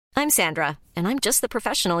I'm Sandra, and I'm just the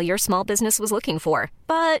professional your small business was looking for.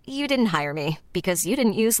 But you didn't hire me because you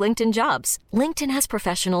didn't use LinkedIn Jobs. LinkedIn has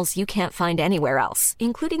professionals you can't find anywhere else,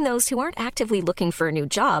 including those who aren't actively looking for a new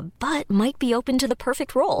job, but might be open to the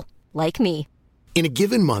perfect role, like me. In a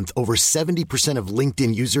given month, over 70% of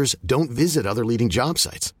LinkedIn users don't visit other leading job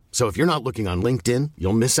sites. So if you're not looking on LinkedIn,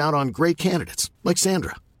 you'll miss out on great candidates like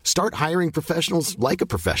Sandra. Start hiring professionals like a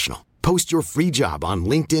professional. Post your free job on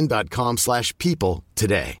linkedin.com/people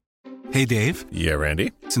today. Hey, Dave. Yeah,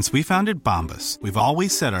 Randy. Since we founded Bombas, we've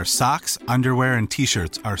always said our socks, underwear, and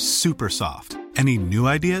T-shirts are super soft. Any new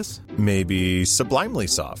ideas? Maybe sublimely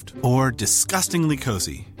soft. Or disgustingly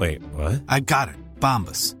cozy. Wait, what? I got it.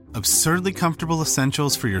 Bombas. Absurdly comfortable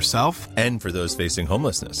essentials for yourself and for those facing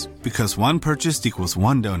homelessness. Because one purchased equals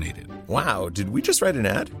one donated. Wow, did we just write an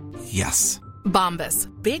ad? Yes. Bombas.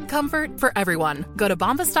 Big comfort for everyone. Go to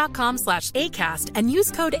bombas.com/ACAST and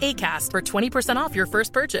use code ACAST for 20% off your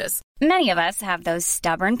first purchase. Many of us have those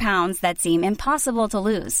stubborn pounds that seem impossible to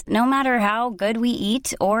lose, no matter how good we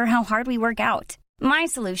eat or how hard we work out. My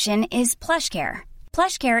solution is PlushCare.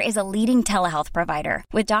 PlushCare is a leading telehealth provider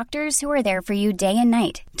with doctors who are there for you day and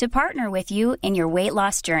night to partner with you in your weight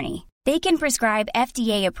loss journey. They can prescribe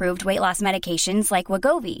FDA-approved weight loss medications like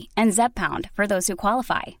Wegovy and Zepbound for those who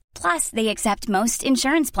qualify. Plus, they accept most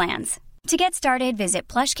insurance plans. To get started, visit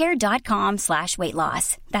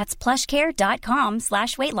plushcare.com/weightloss. That's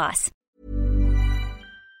plushcare.com/weightloss.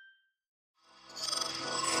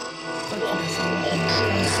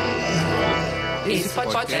 Esse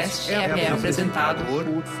podcast é apresentado por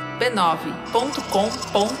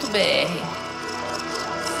b9.com.br.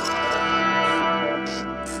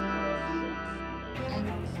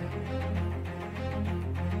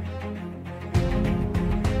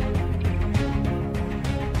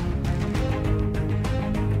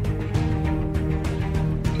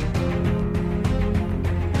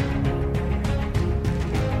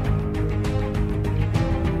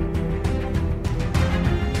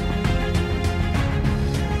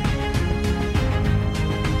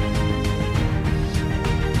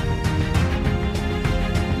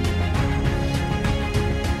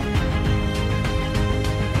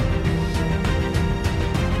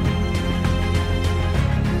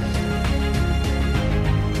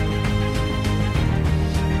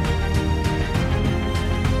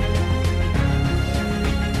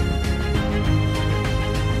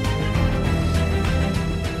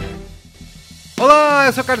 Olá,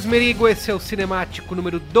 eu sou o Carlos Merigo, esse é o Cinemático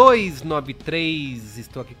número 293.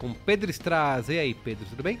 Estou aqui com Pedro Straz. E aí, Pedro,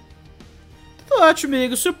 tudo bem? Tudo ótimo,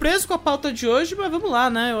 Merigo. Surpreso com a pauta de hoje, mas vamos lá,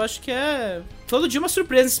 né? Eu acho que é todo dia uma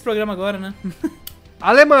surpresa esse programa agora, né?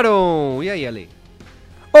 Ale Maron, e aí, Ale?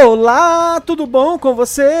 Olá, tudo bom com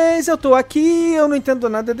vocês? Eu tô aqui, eu não entendo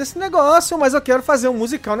nada desse negócio, mas eu quero fazer um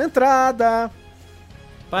musical na entrada.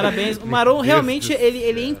 Parabéns. O Maron realmente,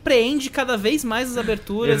 ele empreende cada vez mais as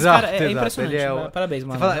aberturas. Exato, cara, é impressionante. Parabéns,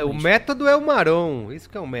 Maron. Fala, o método é o Maron, isso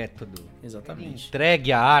que é o método. Exatamente.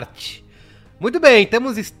 Entregue a arte. Muito bem,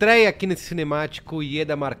 temos estreia aqui nesse Cinemático,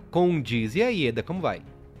 Ieda Marcondes. E aí, Ieda, como vai?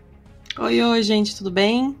 Oi, gente, tudo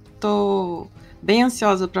bem? Tô bem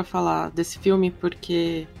ansiosa pra falar desse filme,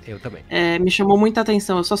 porque... Eu também. Me chamou muita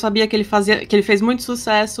atenção. Eu só sabia que ele fez muito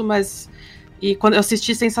sucesso, mas... E quando eu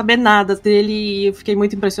assisti sem saber nada dele, eu fiquei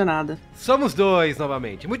muito impressionada. Somos dois,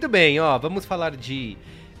 novamente. Muito bem, ó, vamos falar de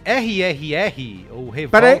RRR, ou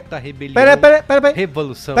Revolta, Rebelião, Peraí.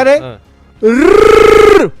 Revolução.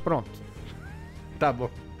 Pronto. Tá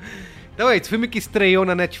bom. Então é esse filme que estreou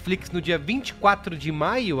na Netflix no dia 24 de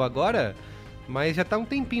maio agora, mas já tá um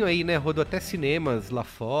tempinho aí, né? Rodou até cinemas lá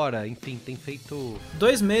fora, enfim, tem feito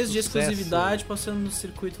 2 meses de sucesso. exclusividade, passando no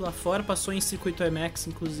circuito lá fora, passou em circuito IMAX,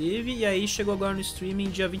 inclusive, e aí chegou agora no streaming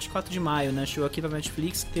dia 24 de maio, né? Chegou aqui na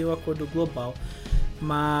Netflix, que tem o acordo global.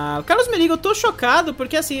 Mas, Carlos Merigo, eu tô chocado,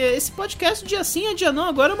 porque assim, esse podcast dia sim, dia não,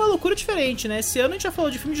 agora é uma loucura diferente, né? Esse ano a gente já falou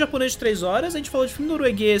de filme japonês de 3 horas, a gente falou de filme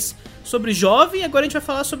norueguês sobre jovem, agora a gente vai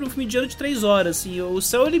falar sobre um filme indiano de 3 horas, assim, o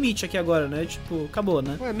céu é o limite aqui agora, né? Tipo, acabou,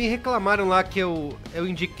 né? Ué, me reclamaram lá que eu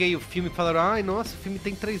indiquei o filme e falaram, ai, nossa, o filme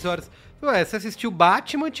tem 3 horas. Ué, você assistiu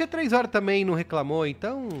Batman, tinha 3 horas também, não reclamou,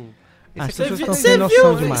 então... Você viu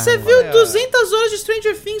 200 horas de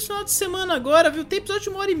Stranger Things no final de semana agora, viu? Tem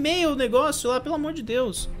episódio de 1h30 o negócio lá, pelo amor de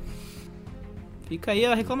Deus. Fica aí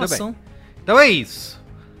a reclamação. Então é isso.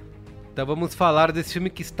 Então vamos falar desse filme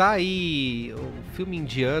que está aí, o filme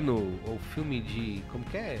indiano, ou filme de, como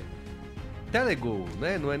que é? Telugu,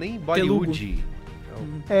 né? Não é nem Bollywood.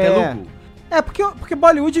 Telugu. Porque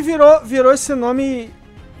Bollywood virou esse nome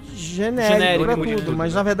genérico pra tudo,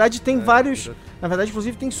 mas na verdade tem vários Na verdade,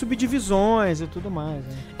 inclusive, tem subdivisões e tudo mais.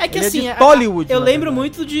 Né? É que ele assim, é de Tollywood, eu lembro verdade.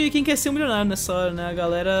 muito de Quem Quer Ser um Milionário nessa hora, né? A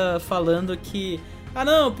galera falando que... Ah,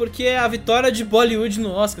 não, porque é a vitória de Bollywood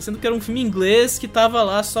no Oscar, sendo que era um filme inglês que tava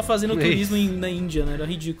lá só fazendo turismo na Índia, né? Era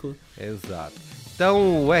ridículo. Exato.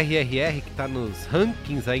 Então, o RRR, que tá nos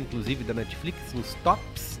rankings aí, inclusive, da Netflix, nos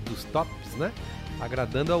tops dos tops, né?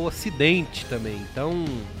 Agradando ao Ocidente também. Então,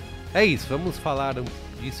 é isso. Vamos falar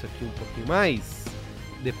disso aqui um pouquinho mais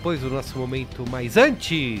depois do nosso momento mais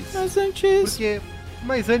antes.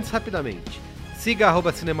 Mais antes, rapidamente. Siga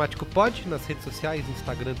 @cinemáticopod nas redes sociais,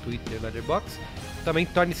 Instagram, Twitter, Letterboxd. Também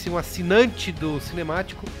torne-se um assinante do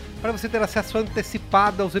Cinemático para você ter acesso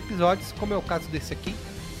antecipado aos episódios, como é o caso desse aqui,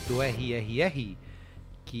 do RRR,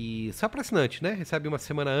 que só para assinante, né? Recebe uma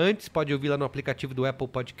semana antes, pode ouvir lá no aplicativo do Apple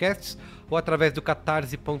Podcasts ou através do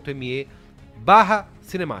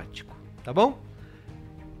catarse.me/cinemático, tá bom?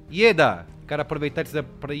 Ieda, quero aproveitar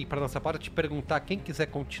para ir para nossa parte e te perguntar, quem quiser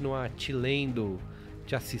continuar te lendo,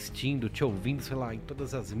 te assistindo, te ouvindo, sei lá, em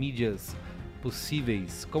todas as mídias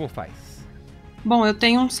possíveis, como faz? Bom, eu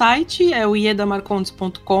tenho um site, é o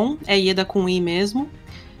iedamarcondes.com, é Ieda com I mesmo.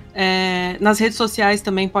 Nas redes sociais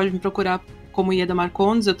também pode me procurar como Ieda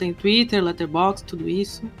Marcondes, eu tenho Twitter, Letterboxd, tudo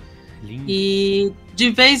isso. Lindo. E de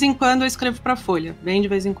vez em quando eu escrevo pra Folha, bem de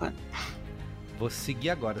vez em quando. Vou seguir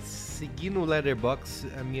agora. Seguir no Letterboxd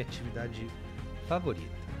é a minha atividade favorita.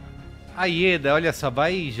 A Ieda, olha só,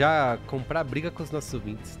 vai já comprar briga com os nossos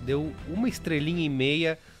ouvintes. Deu 1,5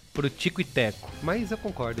 estrelinha pro Tico e Teco. Mas eu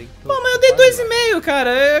concordo, hein? Pô, mas eu dei 2,5,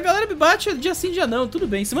 cara. A galera me bate dia sim, dia não. Tudo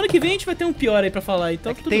bem. Semana que vem a gente vai ter um pior aí pra falar,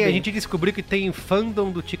 então tudo bem. A gente descobriu que tem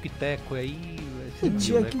fandom do Tico e Teco aí.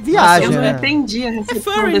 Que viagem, eu não né? entendi a É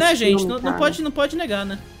recepção furry, né, desse gente? filme, Não pode negar,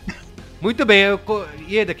 né? Muito bem.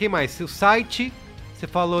 Ieda, quem mais? Seu site, você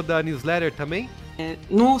falou da newsletter também?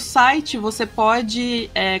 No site você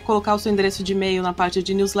pode colocar o seu endereço de e-mail na parte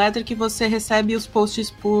de newsletter que você recebe os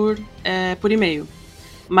posts por e-mail.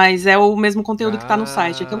 Mas é o mesmo conteúdo que tá no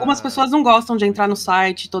site. É que algumas pessoas não gostam de entrar no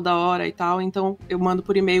site toda hora e tal, então eu mando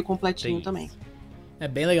por e-mail completinho também. É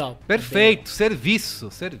bem legal. Perfeito, serviço.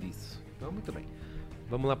 Então, muito bem.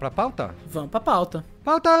 Vamos lá pra pauta? Vamos pra pauta.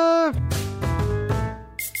 Pauta!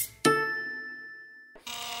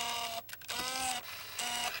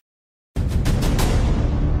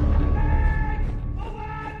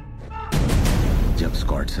 जब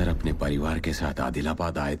Scott sir अपने परिवार के साथ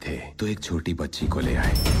आदिलाबाद आए थे तो एक छोटी बच्ची को ले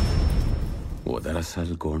आए। वो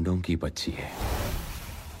दरअसल गोंडों की बच्ची है।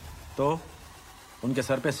 तो उनके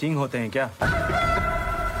सर पे सींग होते हैं क्या?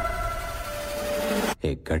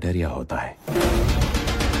 एक गडरिया होता है।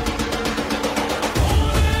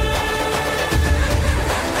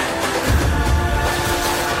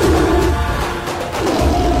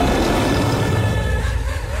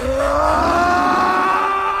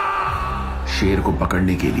 शेर को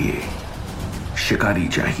पकड़ने के लिए शिकारी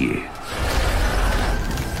चाहिए।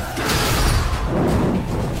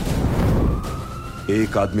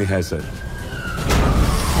 एक आदमी है sir.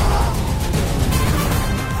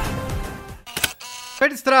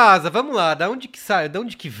 Perdistraza, vamos lá, da onde que saiu, da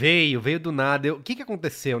onde que veio do nada, o que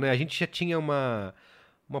aconteceu, né? A gente já tinha uma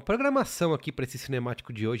programação aqui pra esse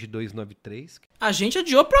cinemático de hoje, 293. A gente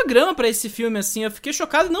adiou o programa pra esse filme, assim, eu fiquei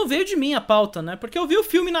chocado e não veio de mim a pauta, né? Porque eu vi o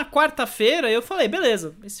filme na quarta-feira e eu falei,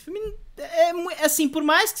 beleza, esse filme é assim, por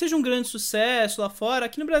mais que seja um grande sucesso lá fora,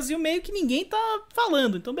 aqui no Brasil meio que ninguém tá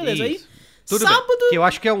falando, então beleza, Isso. aí... Tudo sábado... bem, que eu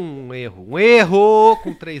acho que é um erro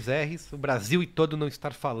com 3 R's, o Brasil e todo não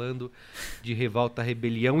estar falando de revolta,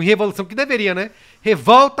 rebelião e revolução, que deveria, né?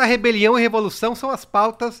 Revolta, rebelião e revolução são as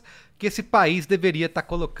pautas que esse país deveria estar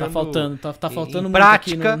colocando tá faltando em muito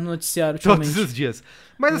aqui prática no noticiário todos os dias.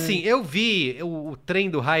 Mas assim, eu vi o trem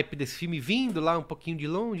do hype desse filme vindo lá um pouquinho de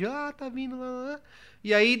longe, tá vindo lá.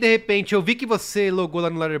 E aí, de repente, eu vi que você logou lá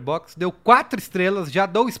no Letterboxd, deu 4 estrelas, já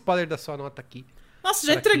dou o spoiler da sua nota aqui. Nossa,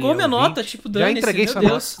 já entregou minha nota, tipo, dane-se, já entreguei meu sua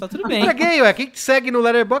Deus, nota. tá tudo bem. Entreguei, quem te segue no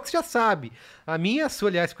Letterboxd já sabe. A minha, a sua,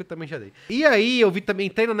 aliás, porque eu também já dei. E aí, eu vi também,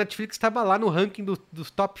 entrei no Netflix, tava lá no ranking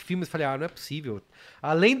dos top filmes, falei, não é possível.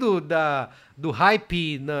 Além do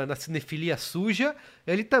hype na cinefilia suja,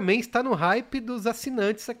 ele também está no hype dos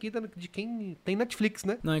assinantes aqui, de quem tem Netflix,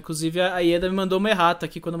 né? Não, inclusive a Ieda me mandou uma errata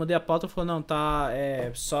aqui, quando eu mandei a pauta, falou, não, tá,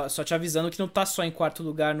 só te avisando que não tá só em 4º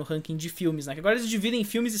lugar no ranking de filmes, né? Que agora eles dividem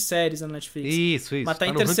filmes e séries na Netflix. Isso. Mas tá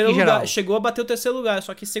em no 3º lugar, geral. chegou a bater o 3º lugar,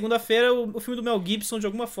 só que segunda-feira o filme do Mel Gibson, de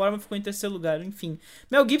alguma forma, ficou em 3º lugar, enfim.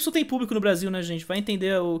 Mel Gibson tem público no Brasil, né, gente? Vai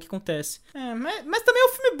entender o que acontece. Mas também é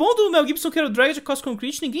um filme bom do Mel Gibson, que era o Dragged Across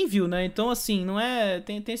Concrete, ninguém viu, né? Então, assim, não é...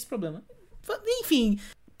 Tem esse problema. Enfim,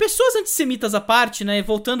 pessoas antissemitas à parte, né?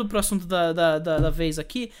 Voltando pro assunto da vez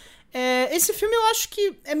aqui, Esse filme eu acho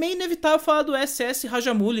que é meio inevitável falar do S.S.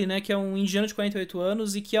 Rajamouli, né, que é um indiano de 48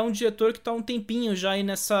 anos e que é um diretor que tá há um tempinho já aí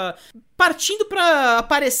nessa... partindo pra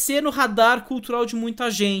aparecer no radar cultural de muita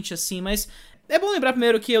gente, assim, mas... É bom lembrar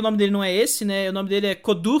primeiro que o nome dele não é esse, né, o nome dele é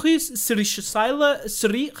Koduri Srishaila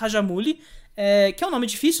Sri Rajamouli, que é um nome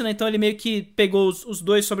difícil, né, então ele meio que pegou os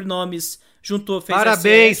dois sobrenomes... juntou, fez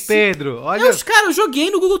Parabéns, SS. Pedro. Olha... Cara, eu joguei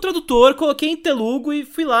no Google Tradutor, coloquei em Telugu e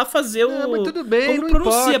fui lá fazer o... mas tudo bem, como não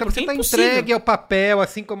pronuncia, importa. porque Você tá é impossível. entregue ao papel,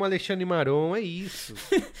 assim como Alexandre Maron, é isso.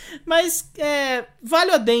 Mas, vale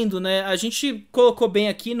o adendo, né? A gente colocou bem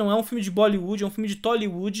aqui, não é um filme de Bollywood, é um filme de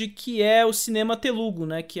Tollywood, que é o cinema telugu,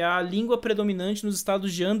 né? Que é a língua predominante nos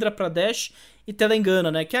estados de Andhra Pradesh e Telangana,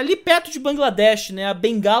 né? Que é ali perto de Bangladesh, né? A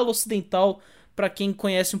Bengala Ocidental, pra quem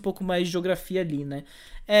conhece um pouco mais de geografia ali, né?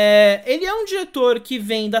 Ele é um diretor que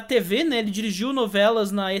vem da TV, né? Ele dirigiu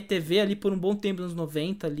novelas na ETV ali por um bom tempo, nos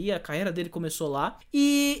 90 ali, a carreira dele começou lá.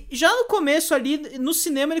 E já no começo ali, no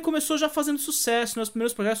cinema, ele começou já fazendo sucesso, né? Os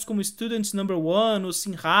primeiros projetos como Students No. 1, o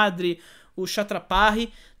Sinhadri, o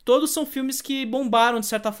Chhatrapati, todos são filmes que bombaram de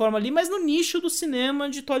certa forma ali, mas no nicho do cinema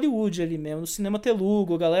de Tollywood ali mesmo, no cinema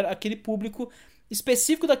telugu, galera, aquele público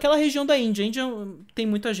específico daquela região da Índia. A Índia tem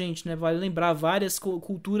muita gente, né? Vale lembrar, várias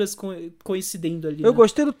culturas coincidendo ali. Eu né?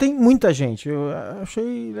 gostei do Tem Muita Gente. Eu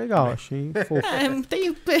achei legal, achei fofo.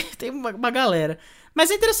 Tem uma galera.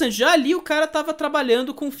 Mas é interessante, já ali o cara tava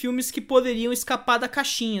trabalhando com filmes que poderiam escapar da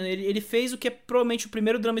caixinha. Ele fez o que é provavelmente o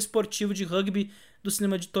primeiro drama esportivo de rugby do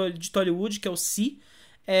cinema de Tollywood, que é o Si.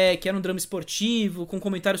 Que era um drama esportivo, com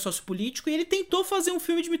comentário sociopolítico. E ele tentou fazer um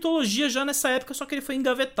filme de mitologia já nessa época, só que ele foi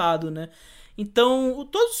engavetado, né? Então,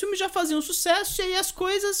 todos os filmes já faziam sucesso e aí as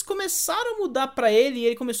coisas começaram a mudar pra ele e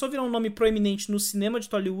ele começou a virar um nome proeminente no cinema de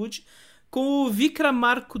Tollywood com o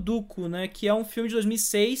Vikramarkuduku, né, que é um filme de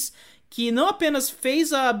 2006 que não apenas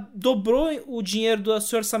dobrou o dinheiro do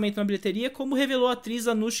seu orçamento na bilheteria, como revelou a atriz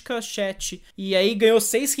Anushka Shetty. E aí ganhou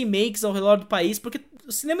 6 remakes ao redor do país, porque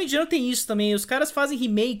o cinema indiano tem isso também, os caras fazem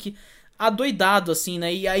remake adoidado, assim,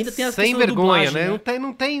 né? E ainda tem a sem questão vergonha, da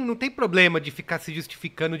dublagem, né? Não tem problema de ficar se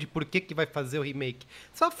justificando de por que vai fazer o remake.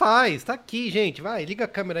 Só faz, tá aqui, gente. Vai, liga a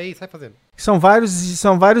câmera aí e sai fazendo. São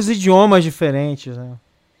vários idiomas diferentes, né?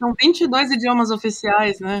 São 22 idiomas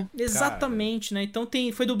oficiais, né? Exatamente, né? Então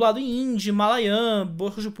foi dublado em hindi, malayan,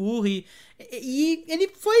 bhojpuri, e ele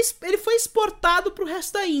foi exportado pro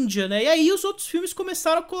resto da Índia, né? E aí os outros filmes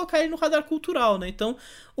começaram a colocar ele no radar cultural, né? Então,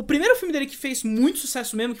 o primeiro filme dele que fez muito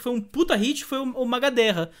sucesso mesmo, que foi um puta hit, foi o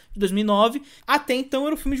Magadha, de 2009. Até então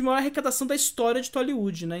era o filme de maior arrecadação da história de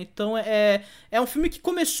Tollywood, né? Então é um filme que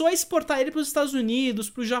começou a exportar ele pros Estados Unidos,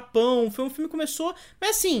 pro Japão. Foi um filme que começou,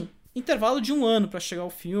 mas assim, intervalo de 1 ano pra chegar ao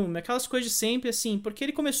filme, aquelas coisas de sempre, assim, porque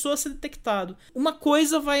ele começou a ser detectado. Uma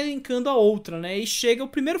coisa vai linkando a outra, né? E chega, o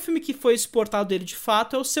primeiro filme que foi exportado dele de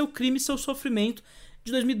fato é o Seu Crime e Seu Sofrimento,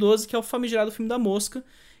 de 2012, que é o famigerado filme da Mosca,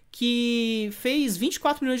 que fez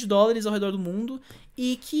 24 milhões de dólares ao redor do mundo.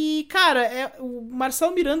 E que, cara, o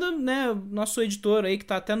Marcelo Miranda, né, nosso editor aí, que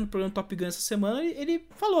tá até no programa Top Gun essa semana, ele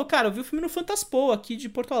falou, cara, eu vi o filme no Fantaspo, aqui de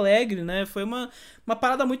Porto Alegre, né, foi uma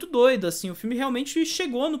parada muito doida, assim, o filme realmente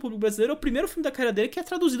chegou no público brasileiro, é o primeiro filme da carreira dele que é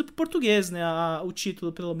traduzido pro português, né, o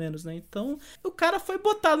título, pelo menos, né, então o cara foi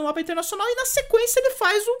botado no mapa internacional e na sequência ele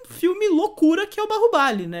faz um filme loucura que é o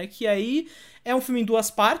Bahubali, né, que aí é um filme em 2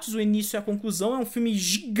 partes, o início e a conclusão, é um filme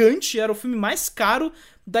gigante, era o filme mais caro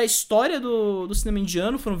da história do cinema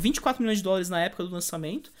indiano, foram 24 milhões de dólares na época do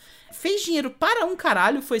lançamento. Fez dinheiro para um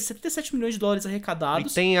caralho, foi 77 milhões de dólares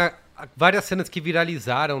arrecadados. E tem várias cenas que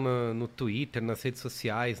viralizaram no Twitter, nas redes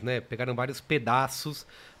sociais, né? Pegaram vários pedaços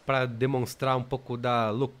para demonstrar um pouco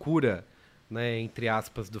da loucura, né, entre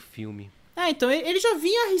aspas, do filme. Então ele já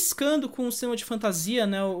vinha arriscando com o cinema de fantasia,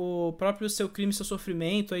 né, o próprio Seu Crime e Seu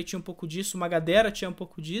Sofrimento, aí tinha um pouco disso, o Magadha tinha um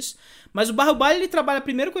pouco disso, mas o Bahubali ele trabalha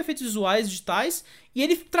primeiro com efeitos visuais digitais e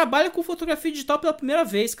ele trabalha com fotografia digital pela primeira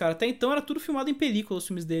vez, cara, até então era tudo filmado em película os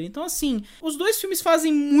filmes dele, então assim, os dois filmes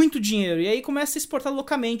fazem muito dinheiro e aí começa a exportar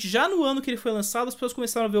loucamente, já no ano que ele foi lançado as pessoas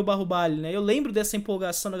começaram a ver o Bahubali, né, eu lembro dessa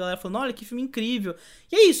empolgação da galera falando, olha que filme incrível,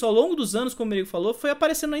 e é isso, ao longo dos anos, como o Merigo falou, foi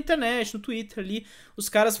aparecendo na internet, no Twitter ali, os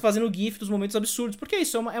caras fazendo gif dos momentos absurdos, porque é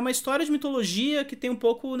isso, é uma história de mitologia que tem um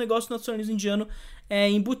pouco o negócio do nacionalismo indiano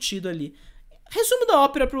embutido ali. Resumo da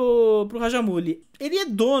ópera pro Rajamouli. Ele é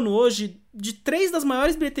dono hoje de 3 das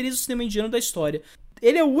maiores bilheterias do cinema indiano da história.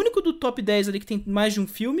 Ele é o único do top 10 ali que tem mais de um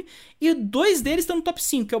filme, e 2 deles estão no top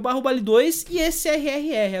 5, que é o Bahubali 2 e esse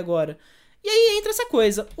RRR agora. E aí entra essa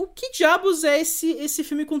coisa, o que diabos é esse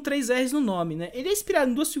filme com 3 R's no nome, né? Ele é inspirado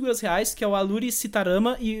em 2 figuras reais, que é o Alluri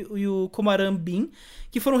Sitarama e o Komaram Bin,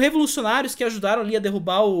 que foram revolucionários que ajudaram ali a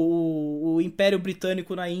derrubar o Império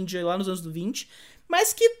Britânico na Índia lá nos anos 20,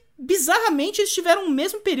 mas que bizarramente, eles tiveram o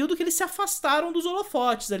mesmo período que eles se afastaram dos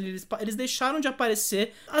holofotes ali, eles deixaram de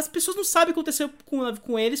aparecer, as pessoas não sabem o que aconteceu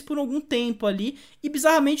com eles por algum tempo ali, e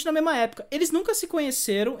bizarramente na mesma época. Eles nunca se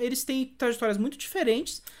conheceram, eles têm trajetórias muito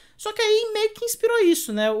diferentes, só que aí meio que inspirou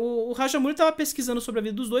isso, né? O Rajamouli tava pesquisando sobre a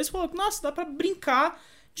vida dos dois e falou, nossa, dá pra brincar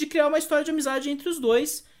de criar uma história de amizade entre os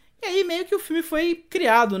dois. E aí meio que o filme foi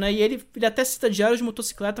criado, né? E ele até cita Diário de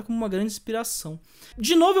Motocicleta como uma grande inspiração.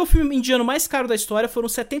 De novo, é o filme indiano mais caro da história. Foram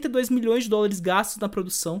 72 milhões de dólares gastos na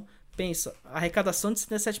produção. Pensa, arrecadação de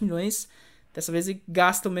 77 milhões. Dessa vez ele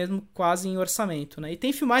gasta mesmo quase em orçamento, né? E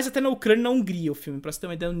tem filmagens até na Ucrânia e na Hungria, o filme, pra você ter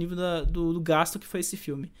uma ideia do nível do gasto que foi esse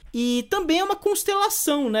filme. E também é uma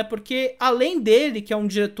constelação, né? Porque além dele, que é um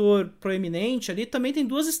diretor proeminente ali, também tem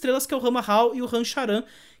duas estrelas, que é o Rama Rao e o Ram Charan,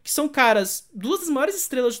 que são caras, duas das maiores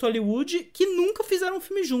estrelas de Hollywood, que nunca fizeram um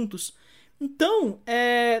filme juntos. Então,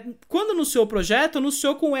 quando anunciou o projeto,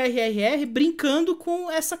 anunciou com o RRR brincando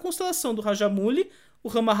com essa constelação do Rajamouli, o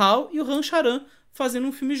Rama Rao e o Ram Charan fazendo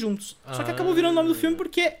um filme juntos. Só que acabou virando o nome do filme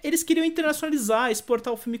porque eles queriam internacionalizar,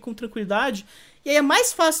 exportar o filme com tranquilidade. E aí é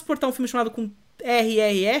mais fácil exportar um filme chamado com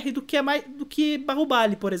RRR do que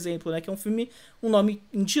Bahubali, por exemplo, né? Que é um nome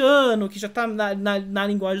indiano, que já tá na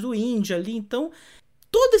linguagem do Índia ali. Então,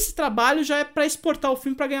 todo esse trabalho já é pra exportar o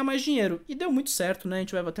filme pra ganhar mais dinheiro. E deu muito certo, né? A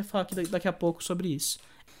gente vai até falar aqui daqui a pouco sobre isso.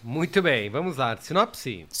 Muito bem, vamos lá.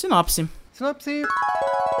 Sinopse.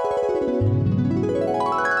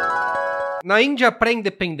 Na Índia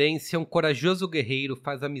pré-independência, um corajoso guerreiro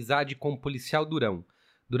faz amizade com um policial durão,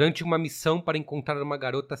 durante uma missão para encontrar uma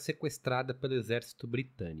garota sequestrada pelo exército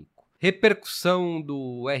britânico. Repercussão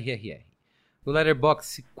do RRR. No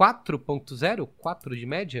Letterboxd 4.0, 4 de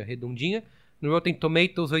média, redondinha. No Rotten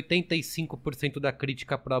Tomatoes, 85% da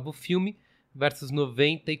crítica aprova o filme, versus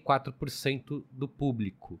 94% do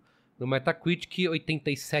público. No Metacritic,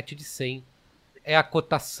 87 de 100 é a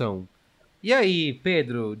cotação. E aí,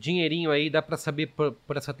 Pedro, dinheirinho aí, dá pra saber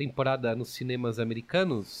por essa temporada nos cinemas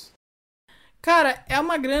americanos? Cara, é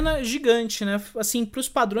uma grana gigante, né? Assim, pros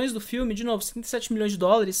padrões do filme, de novo, 77 milhões de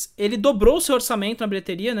dólares. Ele dobrou o seu orçamento na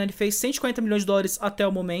bilheteria, né? Ele fez 140 milhões de dólares até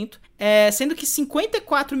o momento. Sendo que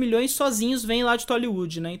 54 milhões sozinhos vêm lá de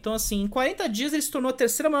Tollywood, né? Então, assim, em 40 dias ele se tornou a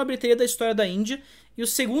terceira maior bilheteria da história da Índia e o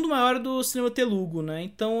segundo maior do cinema telugu, né?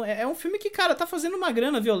 Então, é um filme que, cara, tá fazendo uma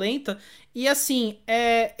grana violenta. E, assim,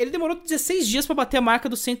 ele demorou 16 dias pra bater a marca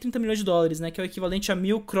dos 130 milhões de dólares, né? Que é o equivalente a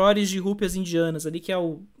 1.000 crores de rúpias indianas ali, que é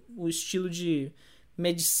o estilo de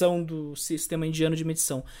medição do sistema indiano de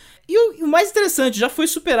medição. E o mais interessante, já foi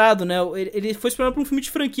superado, né? Ele foi superado por um filme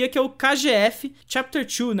de franquia que é o KGF Chapter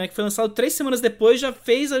 2, né? Que foi lançado 3 semanas depois, já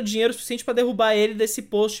fez o dinheiro suficiente pra derrubar ele desse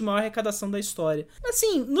posto de maior arrecadação da história.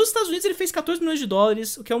 Assim, nos Estados Unidos ele fez 14 milhões de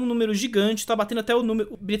dólares, o que é um número gigante, tá batendo até o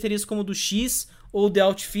número bilheterias como o do X ou The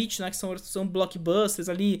Outfit, né? Que são blockbusters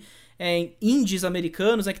ali, indies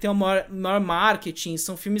americanos, né, que tem um maior marketing,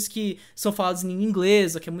 são filmes que são falados em língua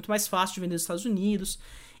inglesa, que é muito mais fácil de vender nos Estados Unidos.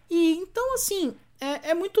 E então, assim,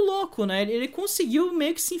 é muito louco, né? Ele conseguiu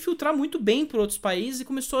meio que se infiltrar muito bem por outros países e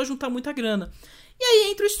começou a juntar muita grana. E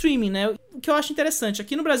aí entra o streaming, né? O que eu acho interessante,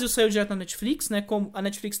 aqui no Brasil saiu direto na Netflix, né? Como a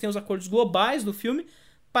Netflix tem os acordos globais do filme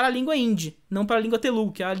para a língua hindi, não para a língua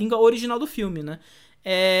telugu, que é a língua original do filme, né?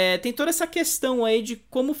 Tem toda essa questão aí de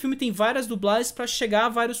como o filme tem várias dublagens pra chegar a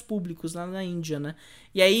vários públicos lá na Índia, né?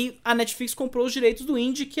 E aí a Netflix comprou os direitos do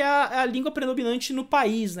hindi, que é a língua predominante no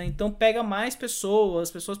país, né? Então pega mais pessoas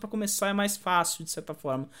pra começar é mais fácil, de certa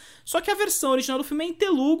forma. Só que a versão original do filme é em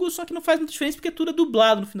telugu, só que não faz muita diferença porque tudo é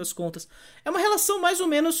dublado no fim das contas. É uma relação mais ou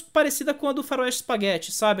menos parecida com a do Faroeste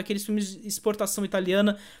Spaghetti, sabe? Aqueles filmes de exportação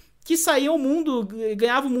italiana que saíam o mundo,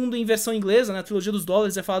 ganhava o mundo em versão inglesa, né? A trilogia dos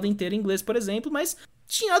dólares é falada inteira em inglês, por exemplo, mas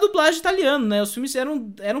tinha a dublagem italiana, né? Os filmes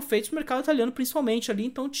eram feitos no mercado italiano, principalmente ali,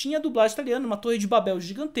 então tinha a dublagem italiana, uma torre de Babel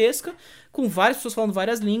gigantesca, com várias pessoas falando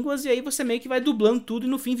várias línguas, e aí você meio que vai dublando tudo e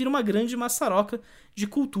no fim vira uma grande maçaroca de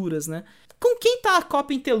culturas, né? Com quem tá a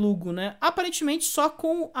cópia em telugu, né? Aparentemente só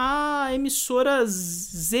com a emissora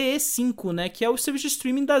ZE5, né? Que é o serviço de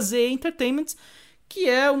streaming da ZE Entertainment, que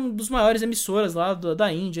é um dos maiores emissoras lá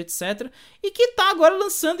da Índia, etc. E que tá agora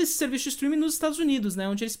lançando esse serviço de streaming nos Estados Unidos, né?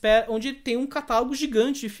 Onde tem um catálogo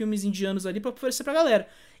gigante de filmes indianos ali pra oferecer pra galera.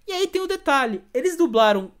 E aí tem o detalhe, eles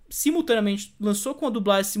dublaram simultaneamente, lançou com a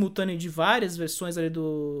dublagem simultânea de várias versões ali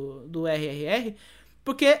do RRR,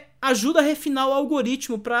 porque ajuda a refinar o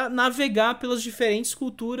algoritmo pra navegar pelas diferentes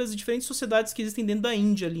culturas e diferentes sociedades que existem dentro da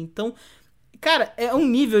Índia ali. Então, cara, é um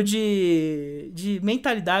nível de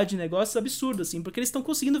mentalidade de negócios absurdo, assim, porque eles estão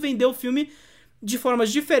conseguindo vender o filme de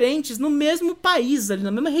formas diferentes no mesmo país, ali,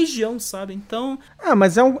 na mesma região, sabe? Então...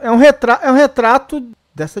 mas é um retrato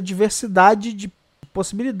dessa diversidade de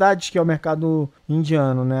possibilidades que é o mercado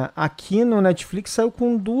indiano, né? Aqui no Netflix saiu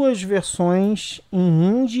com 2 versões em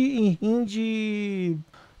hindi e hindi...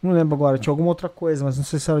 Não lembro agora, tinha alguma outra coisa, mas não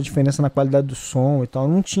sei se era a diferença na qualidade do som e tal.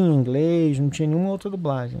 Não tinha inglês, não tinha nenhuma outra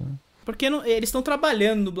dublagem. Né? Porque eles estão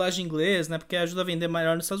trabalhando em dublagem em inglês, né? Porque ajuda a vender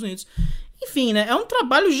melhor nos Estados Unidos. Enfim, né? É um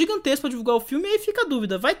trabalho gigantesco pra divulgar o filme e aí fica a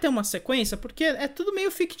dúvida. Vai ter uma sequência? Porque é tudo meio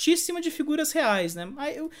fictício em cima de figuras reais, né?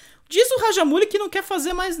 Diz o Rajamouli que não quer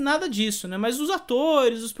fazer mais nada disso, né? Mas os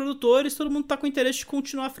atores, os produtores, todo mundo tá com interesse de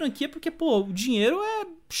continuar a franquia porque, pô, o dinheiro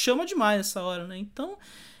chama demais nessa hora, né? Então...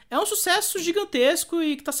 É um sucesso gigantesco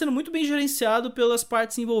e que está sendo muito bem gerenciado pelas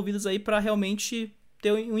partes envolvidas aí para realmente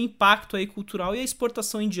ter um impacto aí cultural e a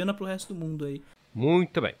exportação indiana para o resto do mundo aí.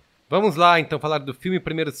 Muito bem. Vamos lá então falar do filme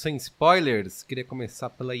primeiro sem spoilers. Queria começar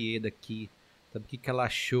pela Ieda aqui. Sabe o que ela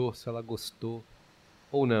achou, se ela gostou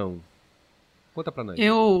ou não? Conta pra nós.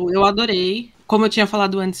 Eu adorei. Como eu tinha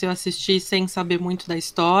falado antes, eu assisti sem saber muito da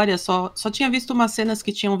história. Só tinha visto umas cenas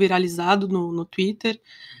que tinham viralizado no Twitter.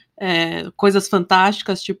 Coisas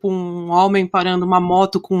fantásticas, tipo um homem parando uma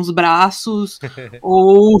moto com os braços,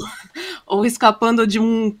 ou escapando de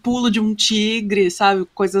um pulo de um tigre, sabe?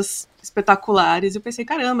 Coisas espetaculares. Eu pensei,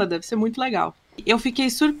 caramba, deve ser muito legal. Eu fiquei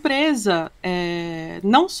surpresa,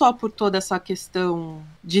 não só por toda essa questão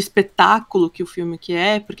de espetáculo que o filme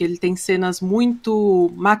porque ele tem cenas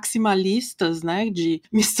muito maximalistas, né? De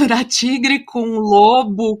misturar tigre com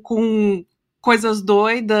lobo, com coisas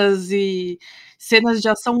doidas e cenas de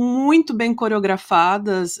ação muito bem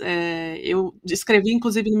coreografadas. Eu escrevi,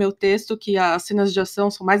 inclusive, no meu texto que as cenas de ação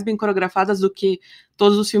são mais bem coreografadas do que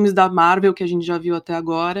todos os filmes da Marvel que a gente já viu até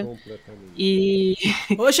agora. Completamente.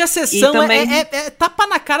 Hoje a sessão também... é tapa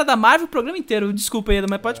na cara da Marvel o programa inteiro. Desculpa, Eda,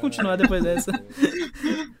 mas pode continuar depois dessa.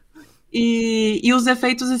 E os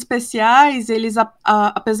efeitos especiais, eles,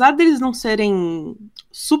 apesar deles não serem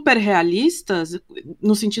super realistas,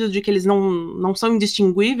 no sentido de que eles não são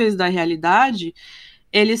indistinguíveis da realidade,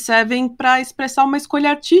 eles servem para expressar uma escolha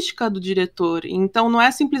artística do diretor. Então não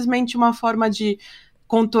é simplesmente uma forma de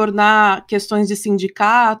contornar questões de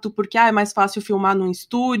sindicato, porque é mais fácil filmar num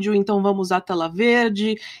estúdio, então vamos usar tela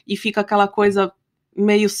verde, e fica aquela coisa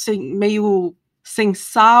meio sem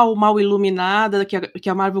sal, mal iluminada, que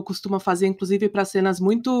a Marvel costuma fazer, inclusive, para cenas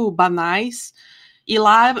muito banais. E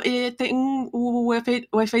lá tem o efeito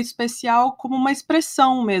especial como uma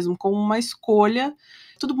expressão mesmo, como uma escolha,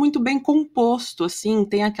 tudo muito bem composto, assim.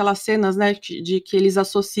 Tem aquelas cenas, né, de que eles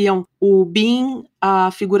associam o Bean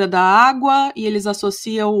à figura da água e eles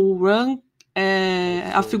associam o Run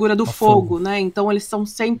à figura do fogo, né? Então eles são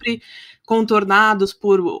sempre contornados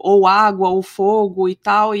por ou água ou fogo e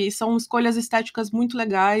tal, e são escolhas estéticas muito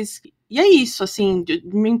legais. E é isso, assim,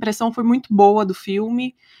 minha impressão foi muito boa do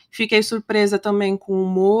filme. Fiquei surpresa também com o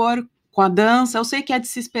humor, com a dança. Eu sei que é de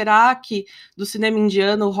se esperar que do cinema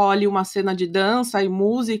indiano role uma cena de dança e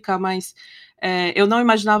música, mas eu não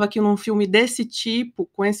imaginava que num filme desse tipo,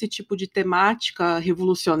 com esse tipo de temática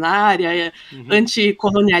revolucionária,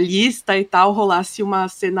 anticolonialista e tal, rolasse uma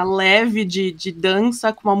cena leve de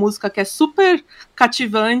dança, com uma música que é super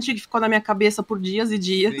cativante, que ficou na minha cabeça por dias e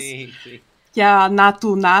dias, sim. Que é a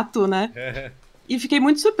Natu Natu, né? E fiquei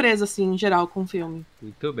muito surpresa, assim, em geral, com o filme.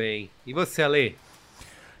 Muito bem. E você, Ale?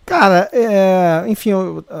 Cara, enfim,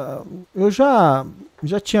 eu já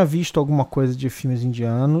tinha visto alguma coisa de filmes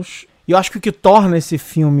indianos. E eu acho que o que torna esse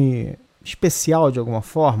filme especial, de alguma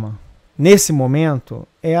forma, nesse momento,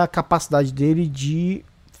 é a capacidade dele de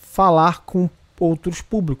falar com outros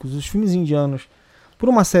públicos. Os filmes indianos, por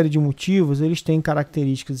uma série de motivos, eles têm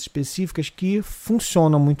características específicas que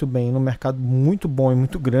funcionam muito bem no mercado muito bom e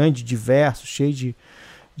muito grande, diverso, cheio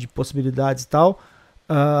de possibilidades e tal,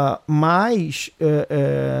 mas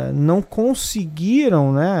não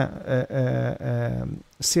conseguiram, né,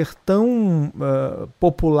 ser tão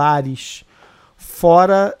populares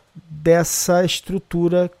fora dessa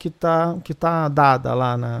estrutura que tá dada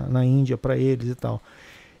lá na Índia para eles e tal.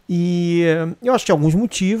 E eu acho que alguns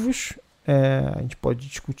motivos, a gente pode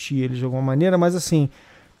discutir eles de alguma maneira, mas assim,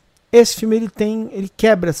 esse filme ele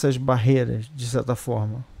quebra essas barreiras de certa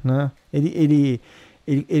forma, né?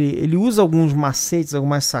 Ele usa alguns macetes,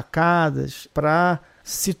 algumas sacadas para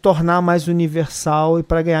se tornar mais universal e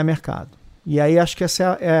para ganhar mercado. E aí acho que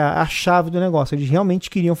essa é a chave do negócio. Eles realmente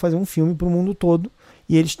queriam fazer um filme para o mundo todo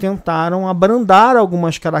e eles tentaram abrandar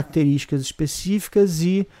algumas características específicas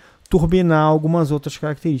e turbinar algumas outras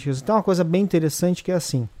características. Então uma coisa bem interessante que é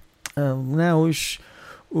assim, né,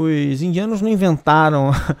 os indianos não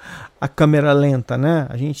inventaram a câmera lenta, né?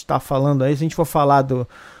 A gente está falando aí, se a gente for falar do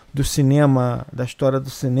do cinema, da história do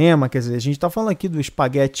cinema. Quer dizer, a gente está falando aqui do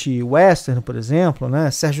spaghetti western, por exemplo,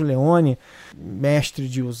 né? Sérgio Leone, mestre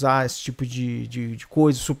de usar esse tipo de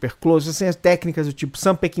coisa, super close, assim, as técnicas do tipo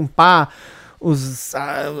Sam Peckinpah,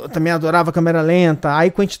 também adorava câmera lenta.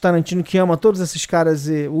 Aí Quentin Tarantino, que ama todos esses caras,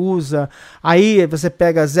 usa. Aí você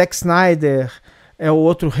pega Zack Snyder, é o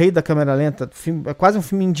outro rei da câmera lenta, é quase um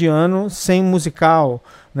filme indiano sem musical,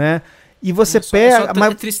 né? E você pega...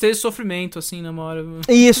 Mas tristeza e sofrimento, assim, na hora.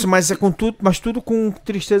 Isso, mas é com tudo, mas tudo com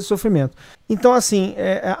tristeza e sofrimento. Então, assim,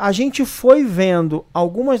 a gente foi vendo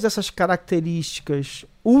algumas dessas características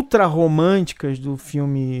ultra românticas do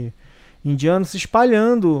filme indiano se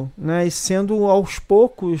espalhando, né, e sendo aos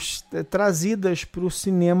poucos trazidas para o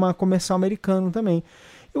cinema comercial americano também.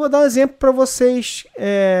 Eu vou dar um exemplo para vocês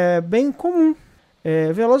bem comum.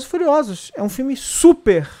 Velozes e Furiosos é um filme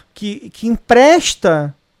super que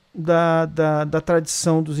empresta da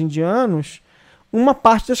tradição dos indianos uma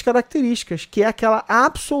parte das características, que é aquela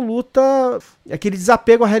absoluta, aquele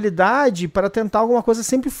desapego à realidade para tentar alguma coisa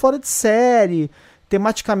sempre fora de série,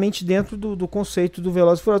 tematicamente dentro do conceito do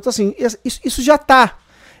Velozes e Furiosos. Então, assim, isso já está,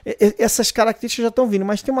 essas características já estão vindo,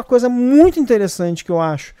 mas tem uma coisa muito interessante que eu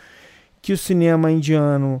acho que o cinema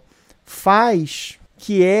indiano faz,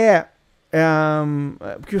 que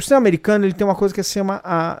porque o cinema americano ele tem uma coisa que se chama,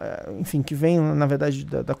 enfim, que vem, na verdade,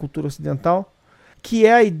 da cultura ocidental, que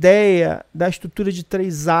é a ideia da estrutura de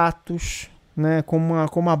 3 atos, né,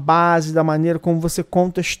 como a base da maneira como você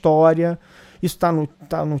conta a história. Isso está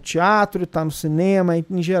no teatro, está no cinema,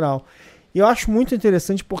 em geral. E eu acho muito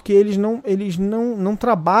interessante porque eles não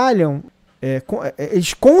trabalham,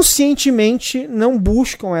 eles conscientemente não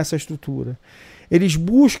buscam essa estrutura. Eles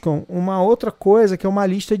buscam uma outra coisa, que é uma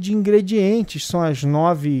lista de ingredientes. São as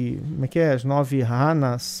 9... Como é que é? As 9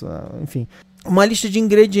 ranas, enfim. Uma lista de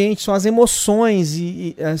ingredientes, são as emoções,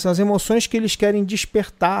 e são as emoções que eles querem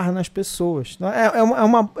despertar nas pessoas.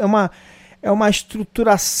 É uma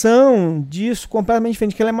estruturação disso completamente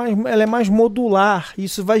diferente, que ela é mais modular.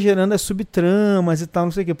 Isso vai gerando as subtramas e tal,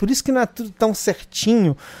 não sei o quê. Por isso que não é tudo tão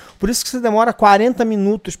certinho. Por isso que você demora 40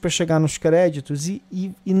 minutos para chegar nos créditos e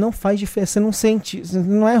não faz diferença. Você não sente,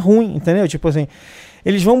 não é ruim, entendeu? Tipo assim,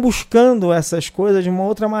 eles vão buscando essas coisas de uma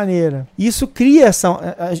outra maneira. E isso cria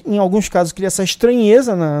em alguns casos, cria essa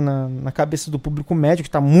estranheza na cabeça do público médio, que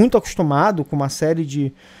está muito acostumado com uma série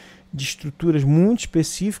de estruturas muito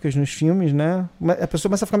específicas nos filmes, né? A pessoa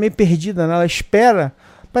começa a ficar meio perdida, né? Ela espera,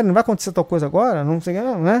 não vai acontecer tal coisa agora? Não sei,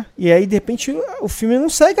 né? E aí, de repente, o filme não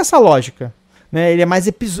segue essa lógica, né?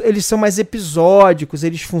 Eles são mais episódicos,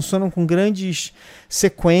 eles funcionam com grandes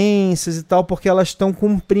sequências e tal, porque elas estão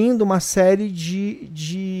cumprindo uma série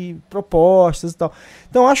de propostas e tal.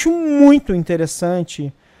 Então, eu acho muito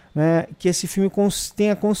interessante, né, que esse filme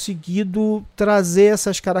tenha conseguido trazer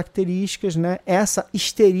essas características, né, essa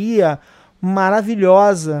histeria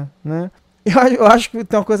maravilhosa, né. Eu acho que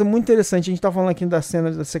tem uma coisa muito interessante. A gente está falando aqui da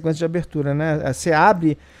sequência de abertura, né? Você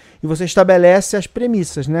abre e você estabelece as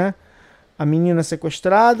premissas, né? A menina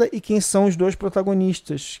sequestrada e quem são os 2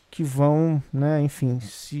 protagonistas que vão, né, enfim,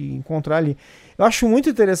 se encontrar ali. Eu acho muito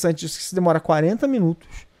interessante isso, que se demora 40 minutos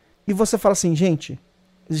e você fala assim, gente,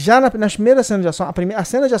 já nas primeiras cenas de ação, a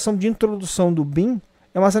cena de ação de introdução do Bean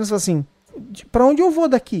é uma cena que você fala assim, pra onde eu vou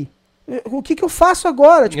daqui? O que eu faço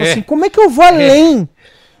agora? Tipo assim, como é que eu vou além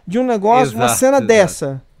de um negócio, uma cena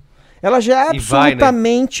dessa? Ela já é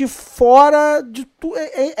absolutamente fora de tudo,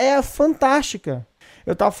 é fantástica.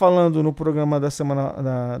 Eu tava falando no programa da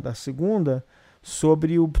semana da segunda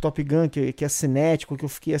sobre o Top Gun, que é cinético, que eu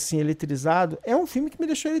fiquei assim eletrizado. É um filme que me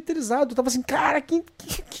deixou eletrizado. Eu tava assim, cara, que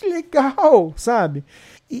legal, sabe?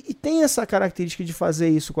 E tem essa característica de fazer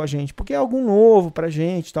isso com a gente, porque é algo novo pra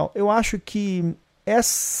gente e tal. Eu acho que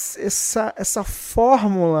essa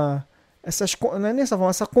fórmula, não é nem essa fórmula,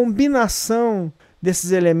 essa combinação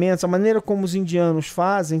desses elementos, a maneira como os indianos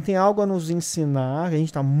fazem, tem algo a nos ensinar. A gente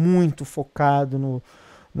está muito focado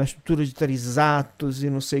na estrutura de 3 atos e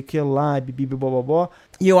não sei o que lá, bibibobobó.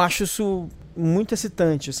 E eu acho isso muito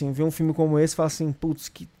excitante, assim, ver um filme como esse e falar assim, putz,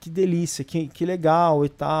 que delícia, que legal e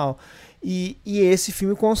tal. E esse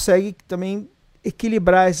filme consegue também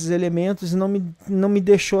equilibrar esses elementos e não me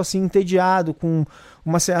deixou assim entediado com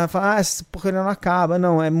uma cena, essa porcaria não acaba.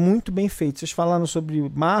 Não, é muito bem feito. Vocês falando sobre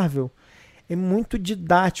Marvel, é muito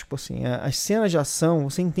didático, assim. As cenas de ação,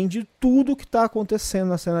 você entende tudo o que está acontecendo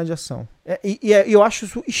na cena de ação. Eu acho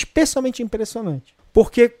isso especialmente impressionante.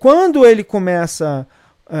 Porque quando ele começa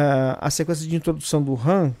a sequência de introdução do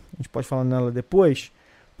Han, a gente pode falar nela depois,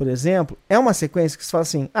 por exemplo, é uma sequência que você fala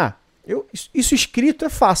assim, isso escrito é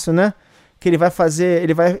fácil, né? Que ele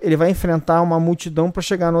vai enfrentar uma multidão para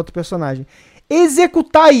chegar no outro personagem.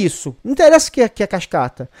 executar isso, não interessa que é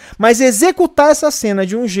cascata, mas executar essa cena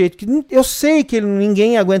de um jeito que eu sei que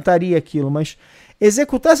ninguém aguentaria aquilo, mas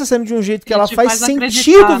executar essa cena de um jeito que ela faz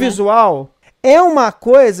sentido visual, é uma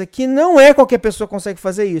coisa que não é qualquer pessoa que consegue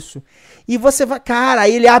fazer isso. E você vai, cara,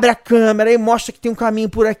 aí ele abre a câmera e mostra que tem um caminho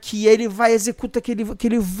por aqui, aí ele vai, executa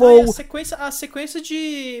aquele voo. A sequência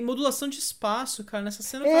de modulação de espaço, cara, nessa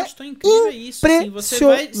cena eu acho tão incrível isso. Assim,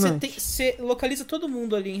 você localiza todo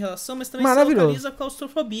mundo ali em relação, mas também você localiza a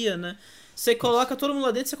claustrofobia, né? Você coloca todo mundo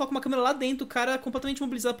lá dentro, você coloca uma câmera lá dentro, o cara é completamente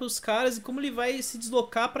mobilizado pelos caras, e como ele vai se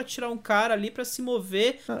deslocar pra tirar um cara ali, pra se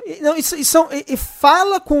mover. E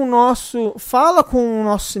fala com o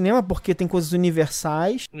nosso cinema, porque tem coisas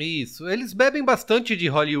universais. Isso, eles bebem bastante de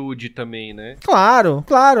Hollywood também, né? Claro,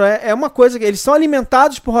 é uma coisa que eles são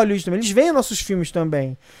alimentados por Hollywood também, eles veem nossos filmes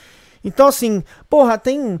também. Então, assim, porra,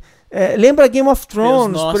 tem... lembra Game of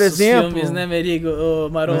Thrones, por exemplo? Os filmes, né, Merigo? O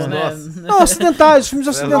Maron, né? Não, ocidentais, os filmes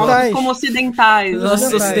ocidentais. Como ocidentais.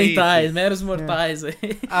 Nossos ocidentais, meros mortais.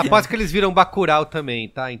 Aposto que eles viram Bacurau também,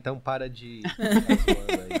 tá? Então para de...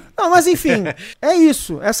 Não, mas enfim, é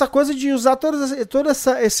isso. Essa coisa de usar todo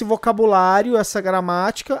esse vocabulário, essa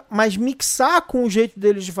gramática, mas mixar com o jeito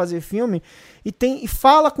deles de fazer filme e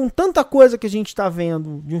fala com tanta coisa que a gente tá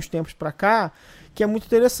vendo de uns tempos pra cá, que é muito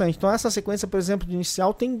interessante. Então essa sequência, por exemplo, de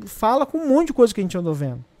inicial, fala com um monte de coisa que a gente andou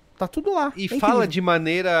vendo. Tá tudo lá. E fala de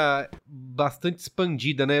maneira bastante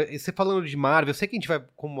expandida, né? Você falando de Marvel, eu sei que a gente vai,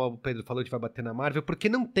 como o Pedro falou, a gente vai bater na Marvel, porque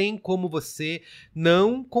não tem como você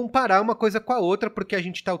não comparar uma coisa com a outra, porque a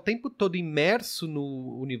gente tá o tempo todo imerso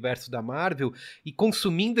no universo da Marvel e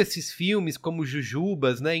consumindo esses filmes como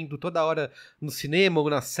Jujubas, né? Indo toda hora no cinema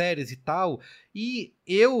ou nas séries e tal. E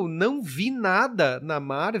eu não vi nada na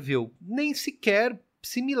Marvel, nem sequer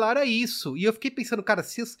similar a isso. E eu fiquei pensando, cara,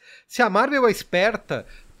 se a Marvel é esperta,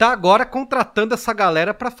 tá agora contratando essa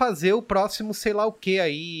galera pra fazer o próximo sei lá o que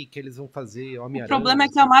aí, que eles vão fazer, Homem-Aranha. O problema é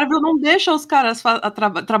que a Marvel não deixa os caras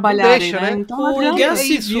trabalharem, né? Então, o Guerra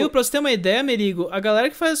Civil, pra você ter uma ideia, Merigo, a galera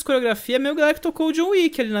que faz as coreografias é a mesma galera que tocou o John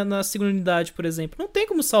Wick ali na segunda unidade, por exemplo. Não tem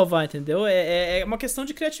como salvar, entendeu? É uma questão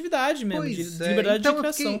de criatividade mesmo, de liberdade de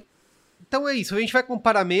criação. Então é isso, a gente vai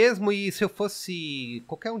comparar mesmo, e se eu fosse...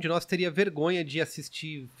 Qualquer um de nós teria vergonha de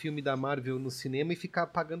assistir filme da Marvel no cinema e ficar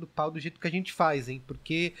pagando pau do jeito que a gente faz, hein?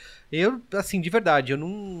 Porque eu, assim, de verdade, eu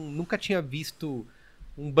nunca tinha visto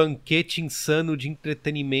um banquete insano de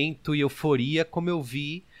entretenimento e euforia como eu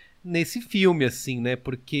vi nesse filme, assim, né?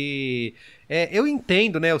 Porque eu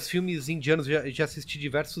entendo, né? Os filmes indianos, já assisti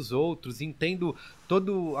diversos outros, entendo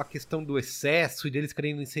toda a questão do excesso e deles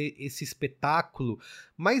querendo ser esse espetáculo,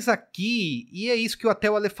 mas aqui, e é isso que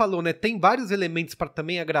até o Ale falou, né? Tem vários elementos para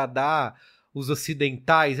também agradar os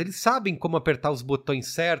ocidentais, eles sabem como apertar os botões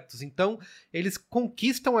certos, então eles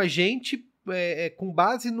conquistam a gente com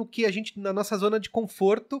base no que a gente, na nossa zona de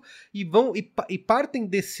conforto, e partem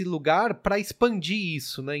desse lugar para expandir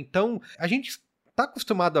isso, né? Então, a gente tá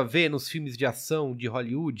acostumado a ver nos filmes de ação de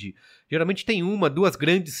Hollywood, geralmente tem 1, 2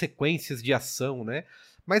 grandes sequências de ação, né?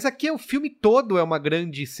 Mas aqui o filme todo é uma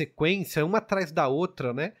grande sequência, uma atrás da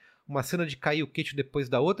outra, né? Uma cena de cair o queixo depois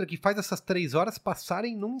da outra, que faz essas 3 horas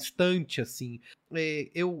passarem num instante, assim.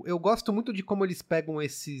 Eu gosto muito de como eles pegam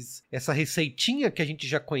essa receitinha que a gente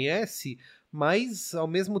já conhece, mas, ao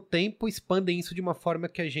mesmo tempo, expandem isso de uma forma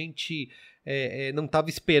que a gente não estava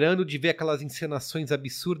esperando, de ver aquelas encenações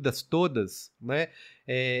absurdas todas, né?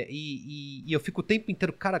 E eu fico o tempo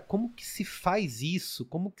inteiro, cara, como que se faz isso?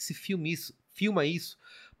 Como que se filma isso?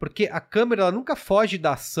 Porque a câmera, ela nunca foge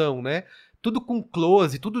da ação, né? Tudo com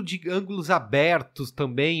close, tudo de ângulos abertos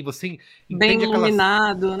também, você entende bem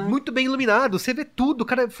iluminado, né? Muito bem iluminado, você vê tudo,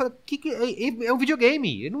 cara, fala, é um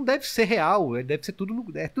videogame, não deve ser real, deve ser tudo,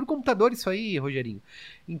 é tudo computador isso aí, Rogerinho.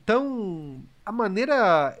 Então, a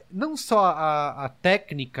maneira, não só a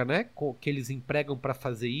técnica, né, que eles empregam para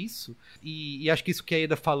fazer isso, e acho que isso que a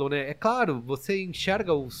Eda falou, né, é claro, você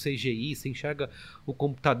enxerga o CGI, você enxerga o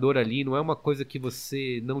computador ali, não é uma coisa que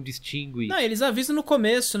você não distingue. Não, eles avisam no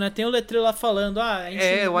começo, né, tem o letreiro lá falando,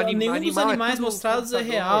 nenhum dos animais mostrados é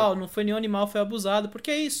real, não foi nenhum animal foi abusado, porque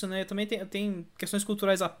é isso, né, também tem questões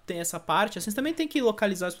culturais, tem essa parte, assim, você também tem que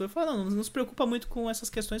localizar as pessoas, falar, não se preocupa muito com essas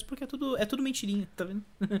questões, porque é tudo mentirinha, tá vendo?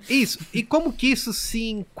 Isso, e como que isso se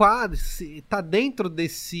enquadra, tá dentro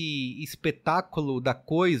desse espetáculo da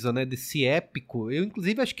coisa, né, desse épico. Eu,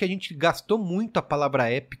 inclusive, acho que a gente gastou muito a palavra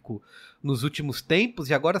épico nos últimos tempos,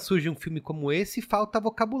 e agora surge um filme como esse e falta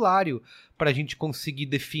vocabulário pra gente conseguir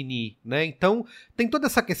definir, né? Então, tem toda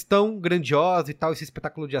essa questão grandiosa e tal, esse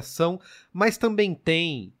espetáculo de ação, mas também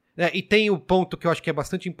tem E tem o ponto que eu acho que é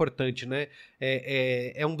bastante importante, né?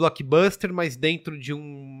 É um blockbuster, mas dentro de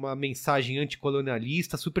uma mensagem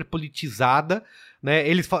anticolonialista, super politizada, né?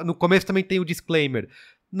 No começo também tem o disclaimer.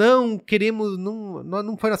 Não queremos,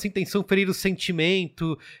 não foi nossa intenção ferir o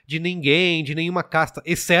sentimento de ninguém, de nenhuma casta,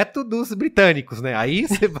 exceto dos britânicos, né? Aí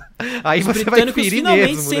você vai ferir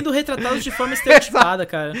finalmente mesmo, sendo né? retratados de forma estereotipada,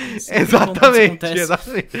 cara. Exatamente.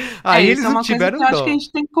 Aí eles não tiveram dó. Eu acho que a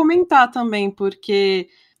gente tem que comentar também, porque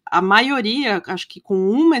a maioria, acho que com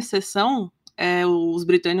uma exceção, os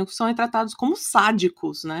britânicos são retratados como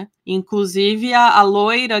sádicos, né? Inclusive a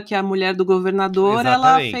loira, que é a mulher do governador,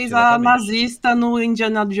 ela fez a nazista no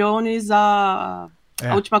Indiana Jones, a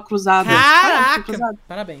Última Cruzada. Caraca!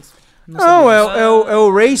 Parabéns. Não, é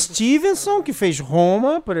o Ray Stevenson, que fez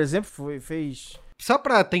Roma, por exemplo, fez... Só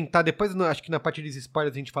pra tentar, depois acho que na parte dos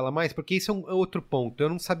spoilers a gente fala mais, porque isso é outro ponto. Eu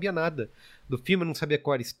não sabia nada do filme, eu não sabia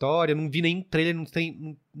qual era a história, não vi nenhum trailer,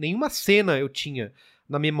 nenhuma cena eu tinha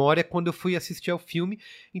na memória quando eu fui assistir ao filme.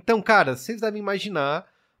 Então, cara, vocês devem imaginar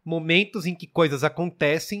momentos em que coisas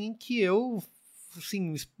acontecem em que eu,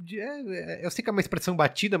 assim, eu sei que é uma expressão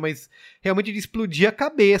batida, mas realmente de explodir a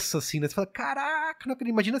cabeça, assim, né? Você fala, caraca, não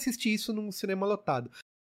acredito, imagina assistir isso num cinema lotado.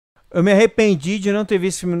 Eu me arrependi de não ter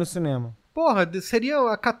visto esse filme no cinema. Porra, seria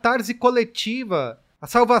a catarse coletiva, a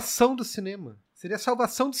salvação do cinema. Seria a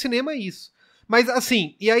salvação do cinema isso. Mas,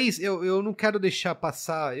 assim, e aí eu não quero deixar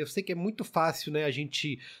passar, eu sei que é muito fácil, né, a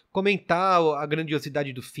gente comentar a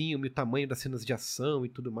grandiosidade do filme, o tamanho das cenas de ação e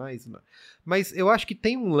tudo mais, mas eu acho que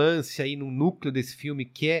tem um lance aí no núcleo desse filme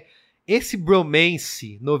que é esse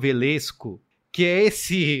bromance novelesco, que é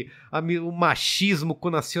o machismo com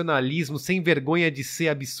nacionalismo, sem vergonha de ser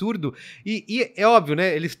absurdo, e é óbvio,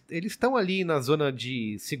 né, eles estão ali na zona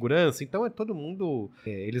de segurança, então é todo mundo,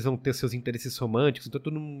 eles vão ter seus interesses românticos, então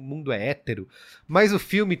todo mundo é hétero, mas o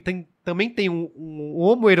filme também tem um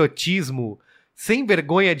homoerotismo sem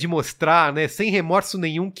vergonha de mostrar, né, sem remorso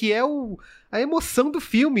nenhum, que é a emoção do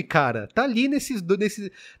filme, cara. Tá ali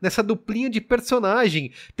nessa duplinha de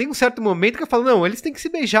personagem. Tem um certo momento que eu falo, não, eles têm que se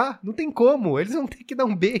beijar, não tem como, eles vão ter que dar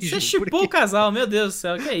um beijo. Você chipou o casal, meu Deus do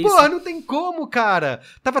céu, que é isso? Porra, não tem como, cara.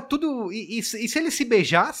 Tava tudo... E se eles se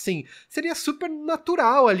beijassem, seria super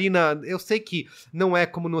natural ali eu sei que não é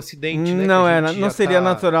como no Ocidente, né? Não seria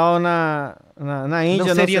natural na Índia,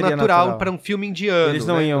 não seria natural para um filme indiano. Eles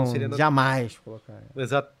não iam jamais colocar.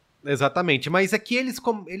 Exatamente, mas é que eles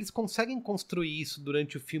conseguem construir isso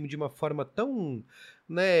durante o filme de uma forma tão,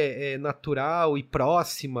 né, natural e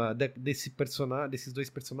próxima desses dois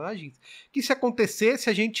personagens, que se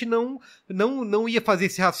acontecesse a gente não ia fazer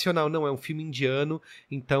esse racional, não, é um filme indiano,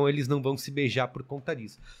 então eles não vão se beijar por conta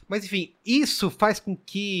disso. Mas enfim, isso faz com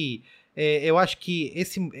que eu acho que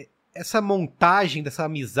essa montagem dessa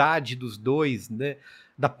amizade dos dois, né,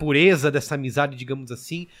 da pureza dessa amizade, digamos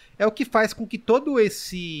assim, é o que faz com que todo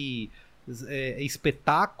esse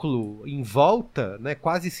espetáculo em volta, né,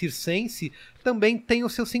 quase circense, também tenha o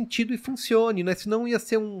seu sentido e funcione, né? Senão ia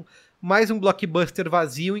ser mais um blockbuster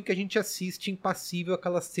vazio em que a gente assiste impassível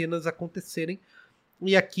aquelas cenas acontecerem.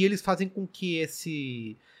 E aqui eles fazem com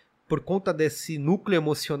que por conta desse núcleo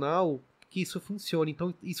emocional, que isso funcione.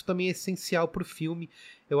 Então isso também é essencial pro filme.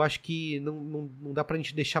 Eu acho que não dá pra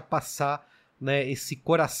gente deixar passar, né, esse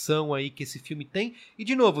coração aí que esse filme tem, e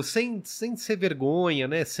de novo, sem ser vergonha,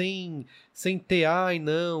 né, sem ter,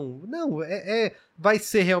 não, vai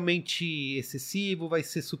ser realmente excessivo, vai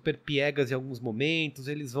ser super piegas em alguns momentos,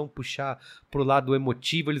 eles vão puxar pro lado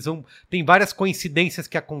emotivo, tem várias coincidências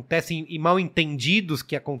que acontecem e mal entendidos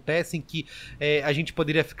que acontecem, que a gente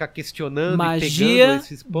poderia ficar questionando magia e pegando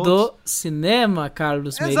esses pontos. do cinema,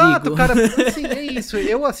 Carlos Merigo. Exato, cara, assim, é isso,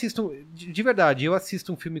 eu assisto, de verdade, eu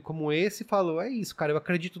assisto um filme como esse e falo, é isso, cara, eu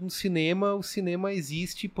acredito no cinema, o cinema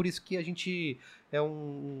existe, por isso que a gente...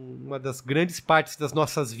 uma das grandes partes das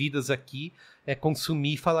nossas vidas aqui é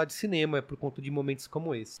consumir e falar de cinema, é por conta de momentos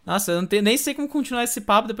como esse. Nossa, eu nem sei como continuar esse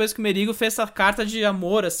papo depois que o Merigo fez essa carta de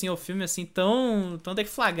amor, assim, ao filme, assim, tão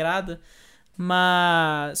deflagrada.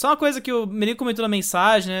 Mas só uma coisa que o Merigo comentou na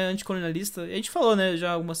mensagem, né, anticolonialista, a gente falou, né,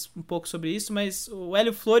 já um pouco sobre isso, mas o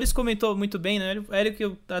Hélio Flores comentou muito bem, né, o Hélio que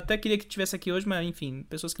eu até queria que tivesse aqui hoje, mas enfim,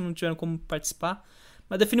 pessoas que não tiveram como participar.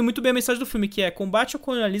 Mas define muito bem a mensagem do filme, que é combate ao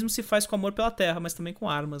colonialismo se faz com amor pela terra, mas também com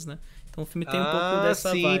armas, né? Então o filme tem um pouco dessa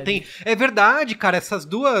vibe. É verdade, cara, essas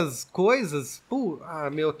duas coisas...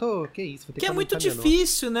 que isso? Vou ter que é muito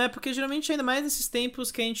difícil, né? Porque geralmente, ainda mais nesses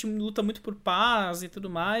tempos que a gente luta muito por paz e tudo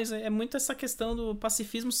mais, é muito essa questão do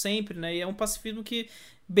pacifismo sempre, né? E é um pacifismo que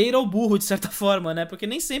beira o burro, de certa forma, né? Porque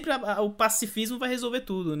nem sempre o pacifismo vai resolver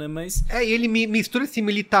tudo, né? Mas... e ele mistura esse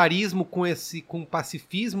militarismo com o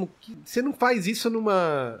pacifismo, que você não faz isso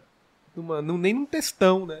nem num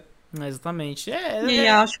textão, né? Exatamente. E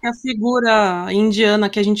acho que a figura indiana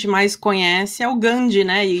que a gente mais conhece é o Gandhi,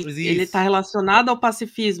 né? E ele tá relacionado ao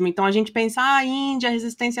pacifismo. Então a gente pensa, Índia,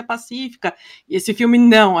 resistência pacífica. E esse filme,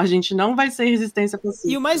 não, a gente não vai ser resistência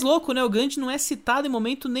pacífica. E o mais louco, né? O Gandhi não é citado em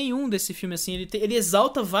momento nenhum desse filme, assim. Ele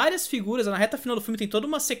exalta várias figuras. Na reta final do filme tem toda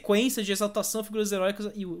uma sequência de exaltação de figuras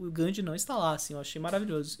heróicas. E o Gandhi não está lá, assim. Eu achei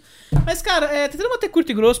maravilhoso. Mas, cara, tentando manter curto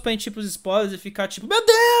e grosso pra gente ir pros spoilers e ficar tipo, meu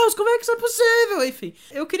Deus, como é que isso é possível? Enfim,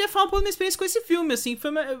 eu queria falar um pouco da minha experiência com esse filme, assim.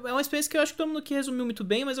 É uma experiência que eu acho que todo mundo aqui resumiu muito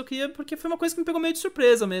bem, mas eu queria, porque foi uma coisa que me pegou meio de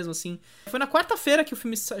surpresa mesmo, assim. Foi na quarta-feira que o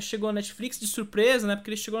filme chegou na Netflix, de surpresa, né?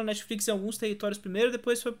 Porque ele chegou na Netflix em alguns territórios primeiro,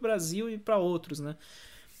 depois foi pro Brasil e pra outros, né?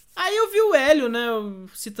 Aí eu vi o Hélio, né?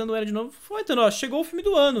 Citando o Hélio de novo, foi então, chegou o filme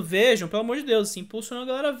do ano, vejam, pelo amor de Deus, assim, impulsionou a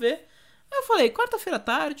galera a ver. Aí eu falei, quarta-feira à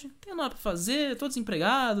tarde, não tenho nada pra fazer, tô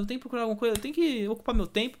desempregado, tenho que procurar alguma coisa, tenho que ocupar meu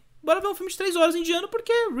tempo. Bora ver um filme de 3 horas indiano,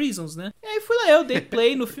 porque reasons, né? E aí fui lá, eu dei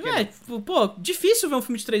play no filme. Difícil ver um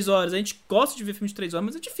filme de 3 horas. A gente gosta de ver filme de 3 horas,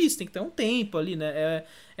 mas é difícil, tem que ter um tempo ali, né?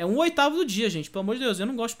 É 1/8 do dia, gente. Pelo amor de Deus, eu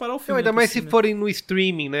não gosto de parar o filme. Ainda mais se forem no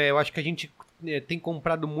streaming, né? Eu acho que a gente tem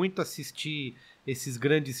comprado muito assistir esses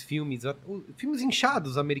grandes filmes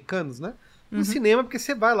inchados americanos, né? No cinema, porque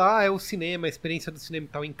você vai lá, é o cinema, a experiência do cinema e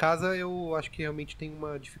tal. Em casa, eu acho que realmente tem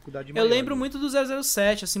uma dificuldade maior. Eu lembro muito do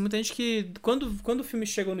 007, assim, muita gente que... Quando o filme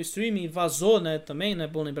chegou no streaming, vazou, né, também, né?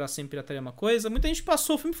 Bom lembrar sempre, pirataria é uma coisa. Muita gente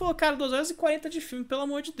passou o filme e falou, cara, 2 horas e 40 de filme, pelo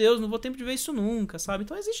amor de Deus, não vou ter tempo de ver isso nunca, sabe?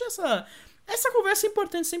 Então existe essa conversa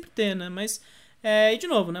importante sempre ter, né? Mas, e de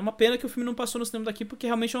novo, né? Uma pena que o filme não passou no cinema daqui, porque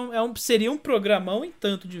realmente seria um programão em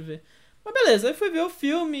tanto de ver. Mas beleza, aí fui ver o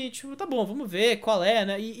filme, tipo, tá bom, vamos ver qual é,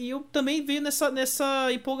 né? E eu também vi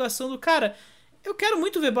nessa empolgação do, cara, eu quero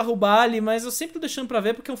muito ver Bahubali, mas eu sempre tô deixando pra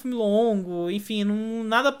ver porque é um filme longo, enfim,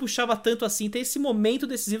 nada puxava tanto assim. Tem esse momento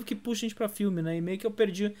decisivo que puxa a gente pra filme, né? E meio que eu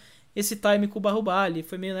perdi esse time com o Bahubali,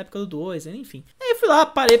 foi meio na época do 2, né? Enfim. Aí eu fui lá,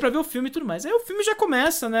 parei pra ver o filme e tudo mais. Aí o filme já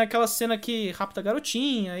começa, né? Aquela cena que rapta a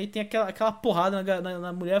garotinha, aí tem aquela porrada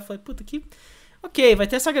na mulher, eu falei, puta, que... Ok, vai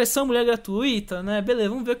ter essa agressão mulher gratuita, né? Beleza,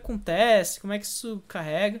 vamos ver o que acontece, como é que isso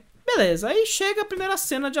carrega. Beleza, aí chega a primeira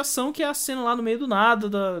cena de ação, que é a cena lá no meio do nada,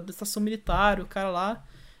 da estação militar, o cara lá.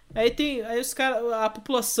 Aí os caras, a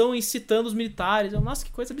população incitando os militares. Nossa,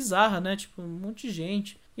 que coisa bizarra, né? Tipo, um monte de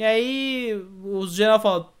gente. E aí os general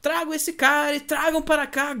falam, tragam esse cara e tragam para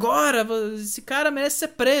cá agora, esse cara merece ser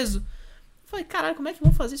preso. Eu falei, caralho, como é que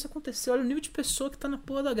vão fazer isso acontecer? Olha o nível de pessoa que tá na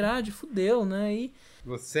porra da grade, fudeu, né? E...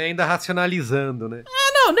 Você ainda racionalizando, né?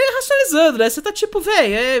 Não, nem racionalizando, né? Você tá tipo,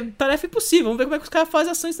 velho, é tarefa impossível, vamos ver como é que os caras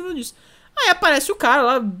fazem ação em cima disso. Aí aparece o cara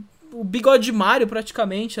lá, o bigode de Mario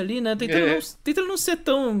praticamente ali, né? Tentando não ser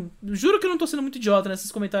tão... Juro que eu não tô sendo muito idiota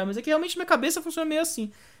nesses comentários, mas é que realmente minha cabeça funciona meio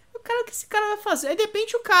assim. O cara, o que esse cara vai fazer? Aí de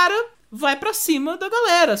repente o cara vai pra cima da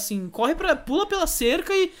galera, assim, pula pela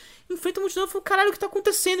cerca e... enfrenta a multidão e fala, caralho, o que tá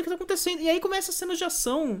acontecendo? E aí começa a cena de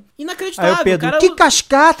ação inacreditável. Aí o Pedro, que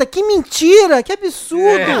cascata, que mentira, que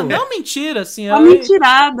absurdo. Não é mentira, assim. Uma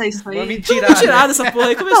mentirada isso aí. Uma mentirada essa porra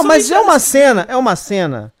aí. Não, mas é uma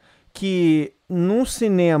cena que num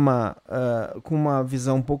cinema com uma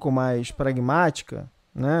visão um pouco mais pragmática,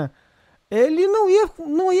 né? Ele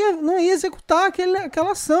não ia executar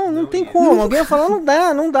aquela ação, não tem como. Alguém ia falar,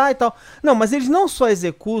 não dá e tal. Não, mas eles não só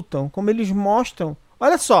executam, como eles mostram,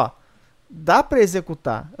 olha só, dá pra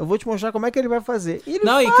executar. Eu vou te mostrar como é que ele vai fazer. E ele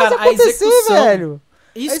faz cara, acontecer, a execução, velho.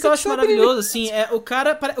 Isso que eu acho maravilhoso, assim, o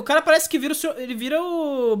cara parece que ele vira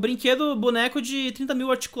o brinquedo boneco de 30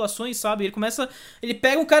 mil articulações, sabe? Ele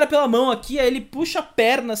pega um cara pela mão aqui, aí ele puxa a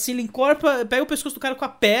perna, assim, ele pega o pescoço do cara com a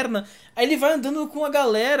perna, aí ele vai andando com a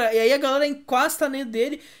galera, e aí a galera encosta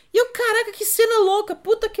dele, e caraca, que cena louca,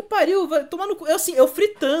 puta que pariu, vai tomar no cu, eu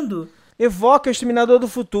fritando. Evoca o Exterminador do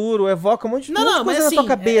Futuro, evoca um monte de coisa mas, na tua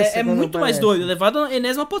cabeça. É muito mais doido, levado à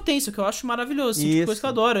enésima potência, que eu acho maravilhoso, assim, que coisa que eu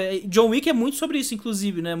adoro. John Wick é muito sobre isso,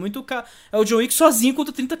 inclusive, né? É o John Wick sozinho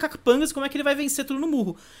contra 30 capangas, como é que ele vai vencer tudo no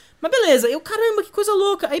murro. Mas beleza, caramba, que coisa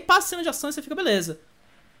louca. Aí passa a cena de ação e você fica, beleza.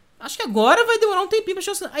 Acho que agora vai demorar um tempinho pra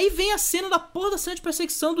chegar. Aí vem a cena da cena de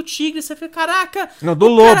perseguição do tigre. Você fica, caraca. Não, do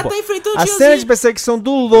lobo. Cara tá enfrentando a cena de perseguição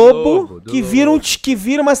do lobo, que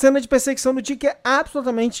vira uma cena de perseguição do tigre que é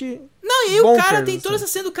absolutamente. Não, e aí o cara tem toda essa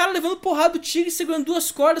cena do cara levando porrada do tigre, segurando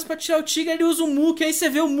 2 cordas pra tirar o tigre. Aí ele usa o muque. Aí você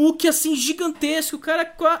vê o muque assim gigantesco. O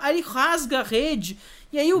cara aí ele rasga a rede.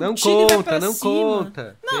 E aí o tigre vai pra cima.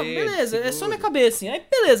 Não, beleza. É só minha cabeça assim. Aí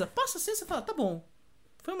beleza. Passa a cena e você fala, tá bom.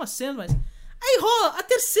 Foi uma cena, mas. Aí rola a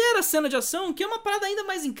terceira cena de ação, que é uma parada ainda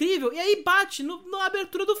mais incrível, e aí bate na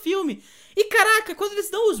abertura do filme. E caraca, quando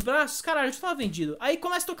eles dão os braços, caralho, já tava vendido. Aí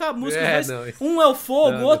começa a tocar a música, um é o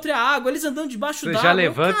fogo, o outro é a água, eles andando debaixo d'água. Você já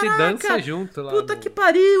levanta e dança junto lá. Puta que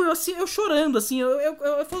pariu, eu chorando, assim,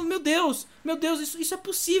 eu falo, meu Deus, isso é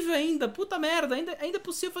possível ainda, puta merda, ainda é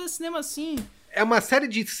possível fazer cinema assim. É uma série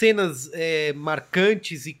de cenas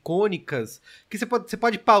marcantes, icônicas, que você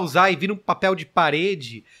pode pausar e vir um papel de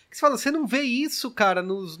parede. Que você fala, você não vê isso, cara,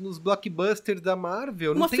 nos blockbusters da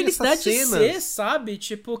Marvel. Não tem essas cenas. Uma felicidade de ser, sabe?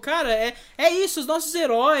 Tipo, cara, é isso, os nossos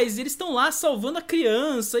heróis, eles estão lá salvando a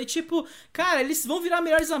criança. E tipo, cara, eles vão virar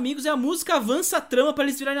melhores amigos e a música avança a trama pra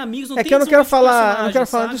eles virarem amigos. Não tem que eu não quero falar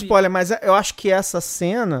do spoiler, mas eu acho que essa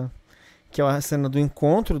cena... que é a cena do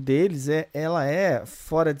encontro deles, ela é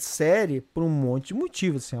fora de série por um monte de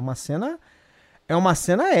motivos, assim, é uma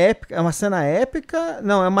cena épica,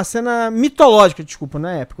 não, é uma cena mitológica, desculpa, não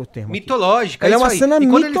é épica o termo. Mitológica, ela é uma cena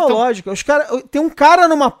mitológica, os cara, tem um cara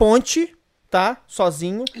numa ponte, tá,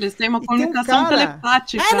 sozinho. Eles têm uma comunicação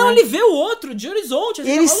telepática. Não, ele vê o outro de horizonte.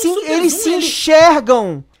 Eles se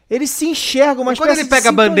enxergam, mas quando ele pega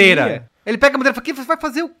a bandeira... Ele pega a bandeira e fala, vai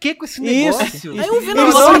fazer o que com esse negócio? Aí um vê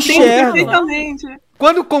eles se enxergam.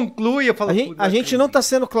 Quando conclui, eu falo... A gente não tá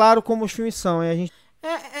sendo claro como os filmes são. A gente...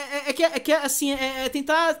 assim,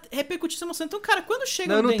 tentar repercutir essa emoção. Então, cara, quando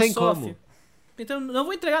chega no Dance Off... Então, não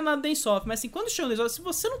vou entregar nada no Dance Off, mas assim, quando chega no Dance Off, se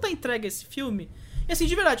você não tá entregue a esse filme... E assim,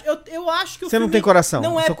 de verdade, eu acho que o filme... Você não tem coração,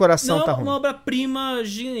 seu coração tá ruim. Não é uma obra-prima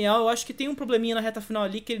genial, eu acho que tem um probleminha na reta final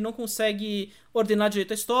ali, que ele não consegue ordenar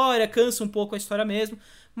direito a história, cansa um pouco a história mesmo.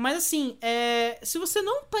 Mas assim, se você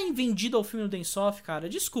não tá vendido ao filme do Dance Off, cara,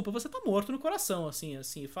 desculpa, você tá morto no coração, assim,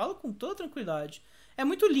 falo com toda tranquilidade. É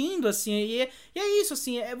muito lindo, assim, e é isso,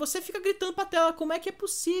 assim, você fica gritando pra tela como é que é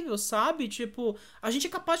possível, sabe? Tipo, a gente é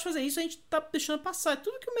capaz de fazer isso, a gente tá deixando passar. É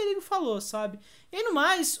tudo que o Merigo falou, sabe? E aí, no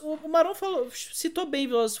mais, o Maron citou bem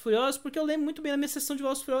Velozes e Furiosos, porque eu lembro muito bem da minha sessão de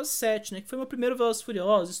Velozes e Furiosos 7, né? Que foi meu primeiro Velozes e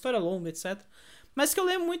Furiosos, história longa, etc. Mas que eu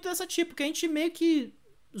lembro muito dessa tipo, que a gente meio que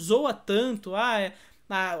zoa tanto,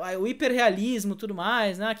 o hiperrealismo e tudo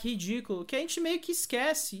mais, né? Que ridículo. Que a gente meio que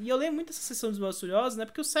esquece. E eu lembro muito dessa sessão dos Velozes e Furiosos, né?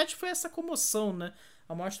 Porque o 7 foi essa comoção, né?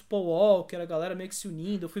 A morte do Paul Walker, a galera meio que se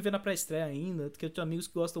unindo. Eu fui ver na pré-estreia ainda, porque eu tenho amigos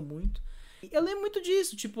que gostam muito. E eu lembro muito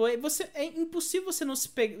disso. Tipo, é impossível você não se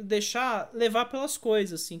deixar levar pelas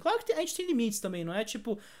coisas, assim. Claro que a gente tem limites também, não é?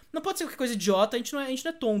 Tipo, não pode ser qualquer coisa idiota, a gente não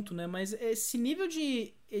é tonto, né? Mas esse nível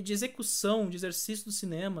de execução, de exercício do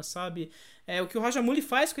cinema, sabe? O que o Rajamouli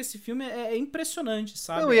faz com esse filme é impressionante,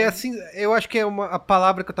 sabe? Não, e assim, eu acho que a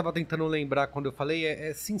palavra que eu tava tentando lembrar quando eu falei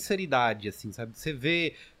é sinceridade, assim, sabe? Você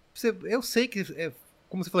vê... eu sei que...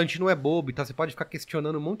 como você falou, a gente não é bobo e tal, você pode ficar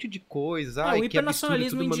questionando um monte de coisas. O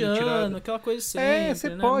hipernacionalismo indiano, aquela coisa sempre. Você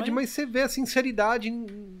pode, mas você vê a sinceridade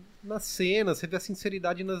na cena, você vê a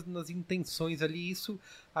sinceridade nas intenções ali, isso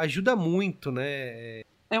ajuda muito, né?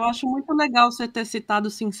 Eu acho muito legal você ter citado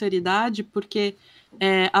sinceridade, porque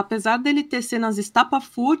apesar dele ter cenas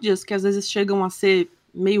estapafúrdias, que às vezes chegam a ser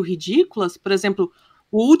meio ridículas, por exemplo,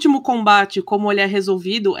 o último combate, como ele é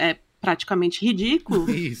resolvido, é praticamente ridículo,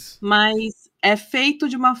 isso. Mas é feito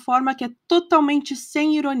de uma forma que é totalmente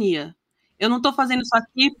sem ironia. Eu não tô fazendo isso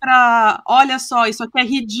aqui pra... Olha só, isso aqui é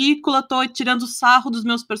ridículo, tô tirando sarro dos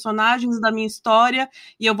meus personagens, da minha história,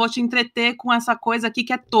 e eu vou te entreter com essa coisa aqui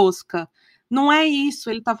que é tosca. Não é isso,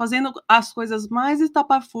 ele tá fazendo as coisas mais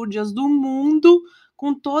estapafúrdias do mundo,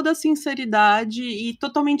 com toda a sinceridade e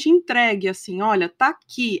totalmente entregue, assim, olha, tá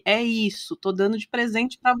aqui, é isso, tô dando de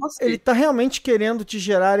presente pra você. Ele tá realmente querendo te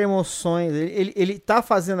gerar emoções, ele tá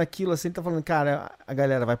fazendo aquilo assim, ele tá falando, cara, a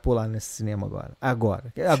galera vai pular nesse cinema agora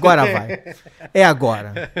vai, é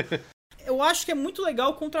agora. Eu acho que é muito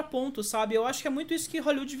legal o contraponto, sabe? Eu acho que é muito isso que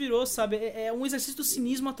Hollywood virou, sabe? É um exercício do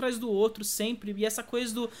cinismo atrás do outro, sempre. E essa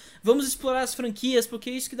coisa do vamos explorar as franquias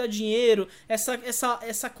porque é isso que dá dinheiro.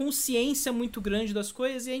 Essa consciência muito grande das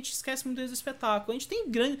coisas e a gente esquece muito vezes do espetáculo. A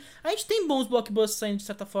gente tem bons blockbusters saindo, de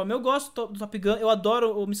certa forma. Eu gosto do Top Gun, eu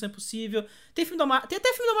adoro o Missão Impossível. Tem até filme da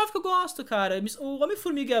Marvel que eu gosto, cara. O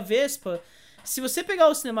Homem-Formiga e a Vespa... Se você pegar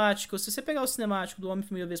o cinemático do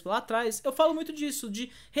Homem-Formiga e a Vespa lá atrás, eu falo muito disso,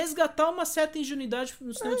 de resgatar uma certa ingenuidade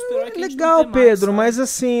no cinema de super-herói que a gente legal, não tem mais, Pedro, sabe? Mas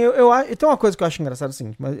assim, tem uma coisa que eu acho engraçada,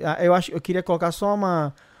 assim, mas eu queria colocar só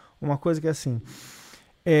uma coisa que é assim,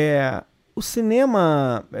 o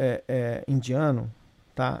cinema indiano,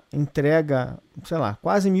 tá, entrega, sei lá,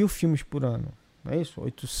 quase 1000 filmes por ano, não é isso?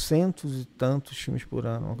 800 e tantos filmes por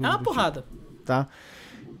ano. É uma porrada. Tipo, tá?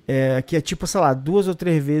 Que é tipo, sei lá, 2 ou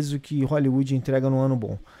 3 vezes o que Hollywood entrega no ano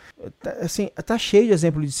bom. Assim, tá cheio de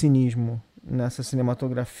exemplo de cinismo nessa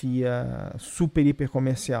cinematografia super, hiper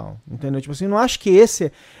comercial, entendeu? Tipo assim, não acho que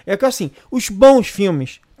esse... É que assim, os bons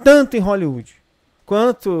filmes, tanto em Hollywood,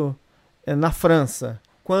 quanto na França,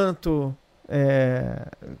 quanto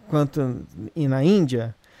na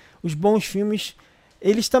Índia, os bons filmes,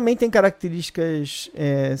 eles também têm características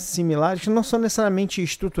similares, que não são necessariamente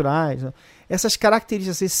estruturais. Né? Essas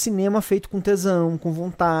características, esse cinema feito com tesão, com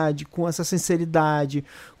vontade, com essa sinceridade,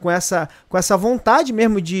 com essa vontade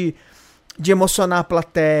mesmo de emocionar a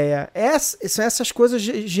plateia. São essas coisas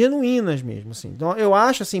genuínas mesmo. Assim. Então eu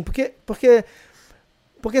acho assim, porque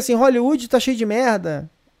assim, Hollywood tá cheio de merda,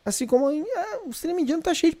 assim como o cinema indiano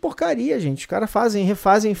tá cheio de porcaria, gente. Os caras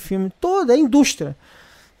refazem filme, toda a indústria.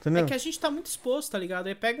 Entendeu? É que a gente tá muito exposto, tá ligado?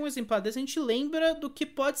 Aí pega um exemplar desse, a gente lembra do que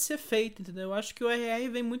pode ser feito, entendeu? Eu acho que o RR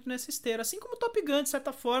vem muito nessa esteira, assim como o Top Gun, de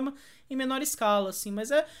certa forma, em menor escala, assim. Mas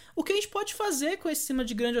é o que a gente pode fazer com esse cinema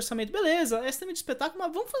de grande orçamento. Beleza, é cinema de espetáculo,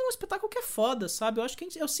 mas vamos fazer um espetáculo que é foda, sabe? Eu acho que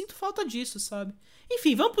eu sinto falta disso, sabe?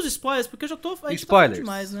 Enfim, vamos pros spoilers, porque eu já tô... A gente tá falando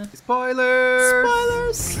demais, né?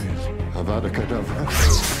 Spoilers! Avada Kedavra.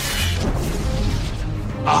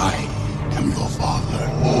 I am your father.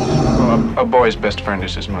 A boy's best friend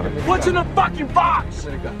is his mother. What's in the fucking box?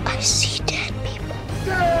 I see dead people.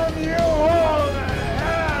 Damn you all to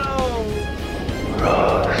hell!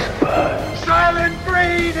 Rosebud. Silent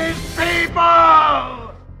breed is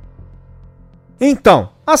people!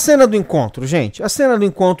 Então, a cena do encontro, gente. A cena do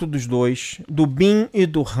encontro dos dois, do Bin e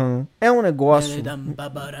do Han, é um negócio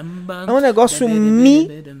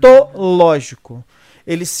mitológico.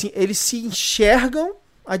 Eles se enxergam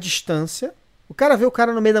à distância. O cara vê o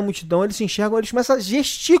cara no meio da multidão, eles se enxergam, eles começam a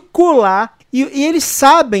gesticular. E eles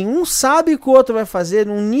sabem, um sabe o que o outro vai fazer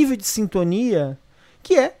num nível de sintonia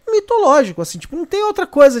que é mitológico, assim, tipo, não tem outra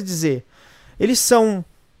coisa a dizer. Eles são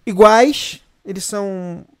iguais, eles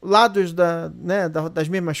são lados das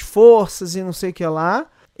mesmas forças e não sei o que lá.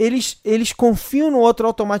 Eles confiam no outro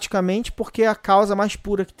automaticamente porque a causa mais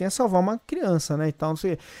pura que tem é salvar uma criança, né, e tal, não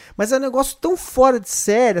sei. Mas é um negócio tão fora de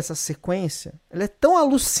série, essa sequência. Ela é tão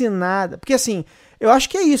alucinada. Porque, assim, eu acho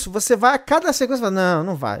que é isso. Você vai a cada sequência e fala,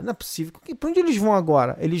 não vai, não é possível. Pra onde eles vão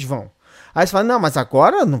agora? Eles vão. Aí você fala, não, mas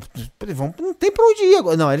agora não tem pra onde ir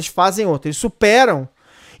agora. Não, eles fazem outro, eles superam.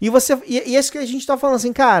 E é isso que a gente tá falando,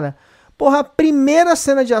 assim, cara, porra, a primeira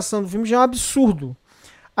cena de ação do filme já é um absurdo.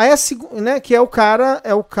 Aí a segunda, né, que é o cara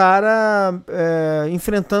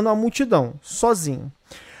enfrentando a multidão, sozinho.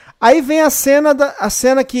 Aí vem a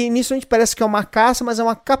cena que inicialmente parece que é uma caça, mas é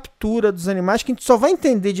uma captura dos animais, que a gente só vai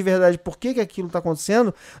entender de verdade por que aquilo tá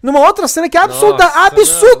acontecendo numa outra cena que é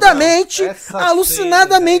absurdamente,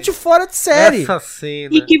 alucinadamente fora de série. Essa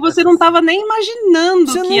cena, e que você não tava nem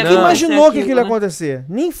imaginando. Você nunca imaginou que aquilo ia acontecer.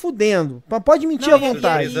 Nem fudendo. Pode mentir à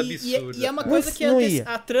vontade. E é uma coisa que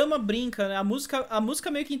a trama brinca, né? A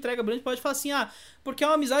música meio que entrega brilhante, pode falar assim, porque é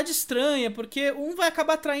uma amizade estranha, porque um vai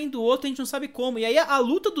acabar traindo o outro, a gente não sabe como. E aí a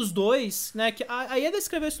luta dos dois, né, que a Ieda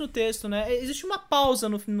escreveu isso no texto, né, existe uma pausa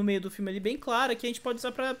no meio do filme ali bem clara, que a gente pode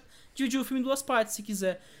usar pra dividir o filme em duas partes, se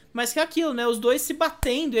quiser. Mas que é aquilo, né, os dois se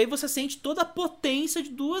batendo, e aí você sente toda a potência de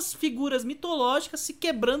duas figuras mitológicas se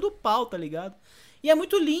quebrando o pau, tá ligado? E é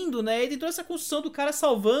muito lindo, né? E tem toda essa construção do cara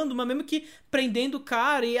salvando, mas mesmo que prendendo o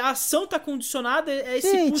cara, e a ação tá condicionada a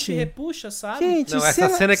esse puxa e repuxa, sabe? Gente, não, essa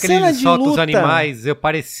cena que ele solta os animais, eu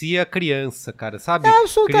parecia criança, cara, sabe? É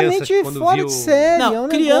absolutamente fora de série. Não,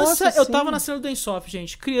 criança, assim. Eu tava na cena do Ensoff,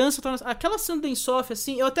 gente. Criança, eu tava aquela cena do Ensoff,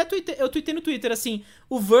 assim, eu até tuitei no Twitter, assim,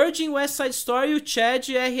 o Virgin, West Side Story e o Chad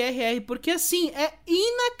RRR, porque, assim, é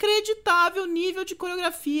inacreditável o nível de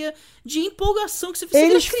coreografia, de empolgação que você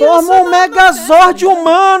precisa. Eles formam um Megazord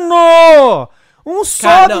humano! Um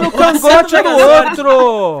sobe no cangote do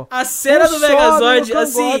outro! A cena do Megazord,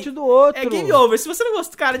 assim, é game over. Se você não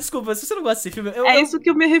gosta, cara, desculpa, se você não gosta desse filme... isso que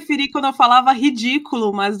eu me referi quando eu falava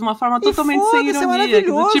ridículo, mas de uma forma totalmente sem ironia.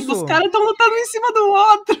 Tipo, os caras estão lutando em cima do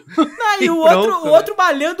outro. Não, e o outro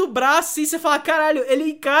malhando o braço, assim, você fala, caralho, ele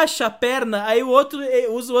encaixa a perna, aí o outro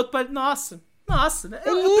usa o outro pra... Nossa, né?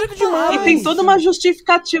 Eu perco demais. E tem toda uma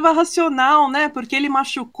justificativa racional, né? Porque ele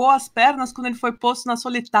machucou as pernas quando ele foi posto na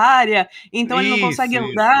solitária, então ele não consegue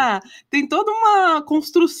andar. Tem toda uma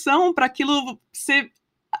construção para aquilo ser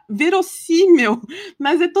verossímil,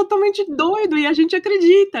 mas é totalmente doido e a gente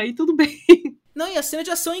acredita, e tudo bem. Não, e a cena de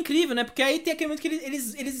ação é incrível, né? Porque aí tem aquele momento que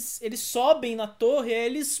eles sobem na torre, aí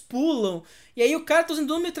eles pulam, e aí o cara tá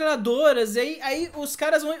usando metralhadoras, e aí os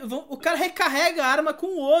caras vão... O cara recarrega a arma com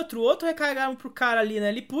o outro recarrega a arma pro cara ali, né?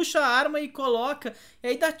 Ele puxa a arma e coloca, e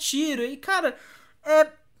aí dá tiro, e cara,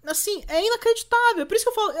 assim, é inacreditável. É por isso que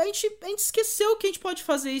eu falo, a gente esqueceu que a gente pode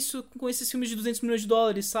fazer isso com esses filmes de 200 milhões de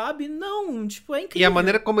dólares, sabe? Não, tipo, é incrível. E a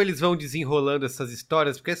maneira como eles vão desenrolando essas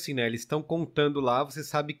histórias, porque assim, né, eles estão contando lá, você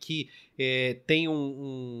sabe que tem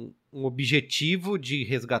um objetivo de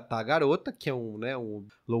resgatar a garota, que é um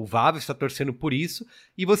louvável, está torcendo por isso,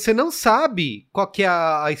 e você não sabe qual que é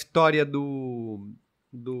a história do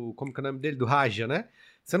como que é o nome dele? Do Raja, né?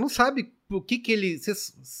 Você não sabe o que ele...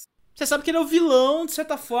 Você sabe que ele é o vilão, de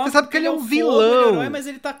certa forma. Você sabe que ele é um vilão. Fogo, herói, mas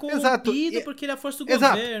ele tá corrompido porque ele é a força do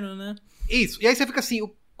governo, né? Isso. E aí você fica assim,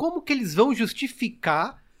 como que eles vão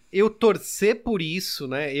justificar eu torcer por isso,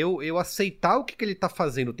 né? Eu aceitar o que ele tá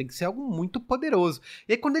fazendo. Tem que ser algo muito poderoso.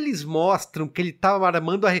 E aí quando eles mostram que ele tá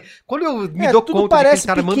armando quando eu me dou conta de que ele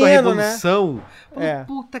tá armando a revolução, né?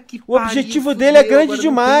 Puta que o objetivo dele é grande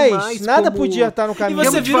demais. Nada podia estar no caminho. E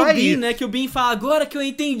você vira o Bean, né? Que o Bean fala, agora que eu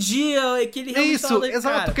entendi, que ele realmente isso,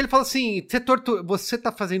 exato, porque ele fala assim, você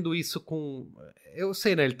tá fazendo isso com... Eu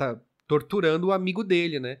sei, né? Ele tá torturando o amigo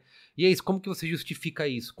dele, né? E é isso, como que você justifica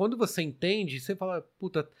isso? Quando você entende, você fala,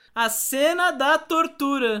 puta... A cena da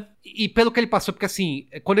tortura. E pelo que ele passou, porque assim,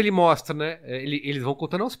 quando ele mostra, né, eles vão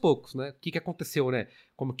contando aos poucos, né, o que aconteceu, né,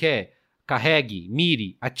 como que é, carregue,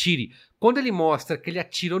 mire, atire. Quando ele mostra que ele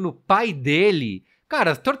atirou no pai dele...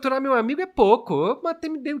 Cara, torturar meu amigo é pouco. Eu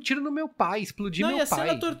me dei um tiro no meu pai, explodi meu pai. Não, e a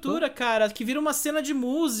cena da tortura, cara, que vira uma cena de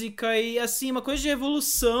música e, assim, uma coisa de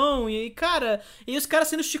revolução. E, cara, e os caras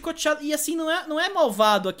sendo chicoteados. E, assim, não é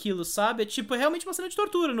malvado aquilo, sabe? É, tipo, é realmente uma cena de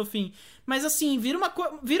tortura, no fim. Mas, assim, vira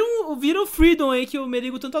o Freedom aí que o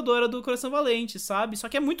Merigo tanto adora do Coração Valente, sabe? Só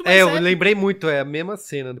que é muito mais épico. Eu lembrei muito, é a mesma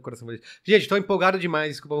cena do Coração Valente. Gente, tô empolgado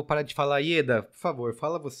demais, desculpa, vou parar de falar. Ieda, por favor,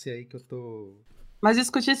 fala você aí que eu tô... Mas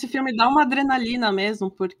discutir esse filme dá uma adrenalina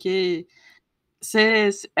mesmo, porque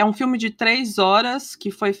é um filme de 3 horas,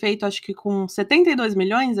 que foi feito, acho que com 72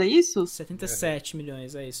 milhões, é isso? 77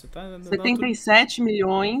 milhões, é isso. Tá? 77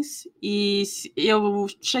 milhões, e eu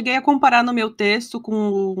cheguei a comparar no meu texto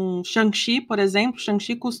com Shang-Chi, por exemplo.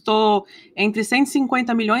 Shang-Chi custou entre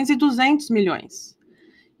 150 milhões e 200 milhões.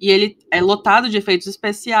 E ele é lotado de efeitos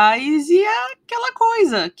especiais e é aquela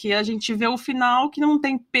coisa que a gente vê o final que não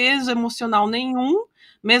tem peso emocional nenhum,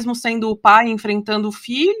 mesmo sendo o pai enfrentando o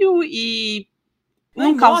filho e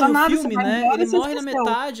não causa nada. Filme, né? Ele morre na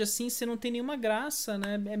metade, assim, você não tem nenhuma graça,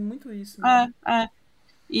 né? É muito isso. Né?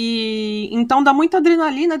 E então dá muita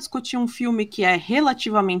adrenalina discutir um filme que é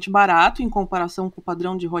relativamente barato em comparação com o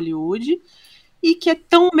padrão de Hollywood, e que é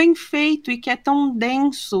tão bem feito, e que é tão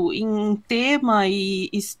denso em tema e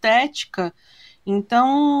estética.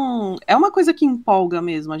 Então, é uma coisa que empolga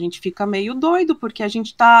mesmo. A gente fica meio doido, porque a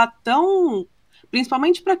gente tá tão...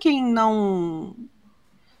 Principalmente para quem não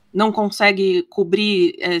consegue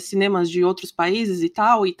cobrir cinemas de outros países e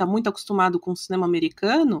tal, e tá muito acostumado com o cinema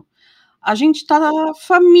americano, a gente tá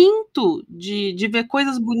faminto de ver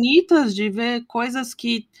coisas bonitas, de ver coisas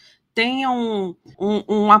que tenham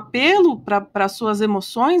um apelo para suas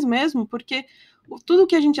emoções mesmo, porque tudo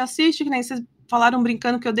que a gente assiste, que nem vocês falaram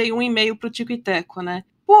brincando que eu dei 1,5 pro Tico e Teco, né?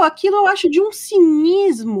 Pô, aquilo eu acho de um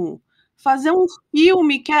cinismo, fazer um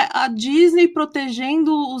filme que é a Disney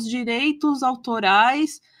protegendo os direitos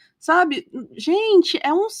autorais, sabe? Gente,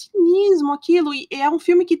 é um cinismo aquilo, e é um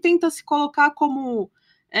filme que tenta se colocar como...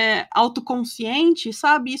 autoconsciente,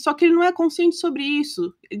 sabe? Só que ele não é consciente sobre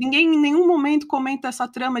isso. Ninguém em nenhum momento comenta essa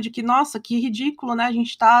trama de que, nossa, que ridículo, né? A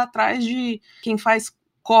gente tá atrás de quem faz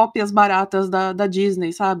cópias baratas da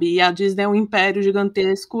Disney, sabe? E a Disney é um império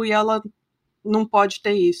gigantesco e ela não pode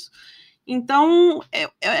ter isso. Então,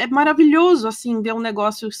 é maravilhoso, assim, ver um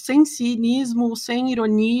negócio sem cinismo, sem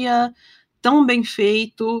ironia, tão bem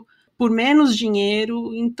feito, por menos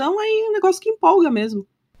dinheiro. Então, é um negócio que empolga mesmo.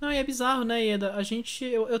 Não, e é bizarro, né, Ieda?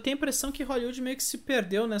 Eu tenho a impressão que Hollywood meio que se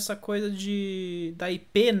perdeu nessa coisa da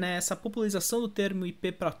IP, né? Essa popularização do termo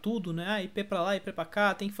IP pra tudo, né? IP pra lá, IP pra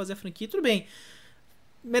cá, tem que fazer a franquia. Tudo bem.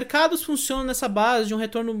 Mercados funcionam nessa base de um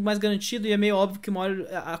retorno mais garantido, e é meio óbvio que uma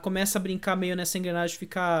hora começa a brincar meio nessa engrenagem de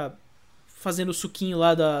ficar fazendo o suquinho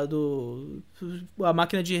lá a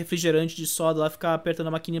máquina de refrigerante de soda lá, ficar apertando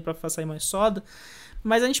a maquininha pra sair mais soda.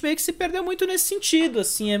 Mas a gente meio que se perdeu muito nesse sentido,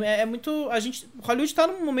 assim, é muito... Hollywood tá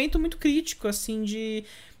num momento muito crítico, assim, de...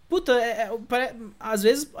 Puta, às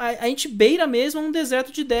vezes a gente beira mesmo um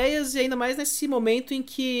deserto de ideias, e ainda mais nesse momento em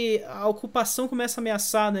que a ocupação começa a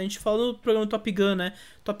ameaçar, né? A gente falou no programa Top Gun, né?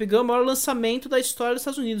 Top Gun é o maior lançamento da história dos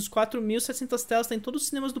Estados Unidos, 4.700 telas, tá em todos os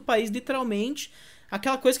cinemas do país, literalmente.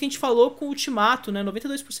 aquela coisa que a gente falou com o Ultimato, né?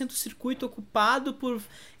 92% do circuito ocupado por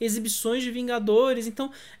exibições de Vingadores. Então,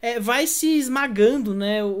 vai se esmagando,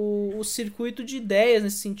 né, o circuito de ideias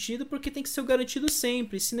nesse sentido, porque tem que ser garantido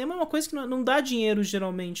sempre. Cinema é uma coisa que não dá dinheiro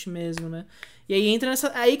geralmente mesmo, né? E aí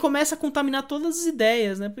aí começa a contaminar todas as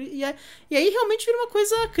ideias, né? E aí realmente vira uma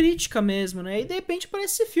coisa crítica mesmo, né? E de repente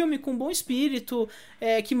aparece esse filme com bom espírito,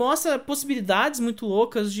 que mostra possibilidades muito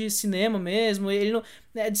loucas de cinema mesmo. Ele não,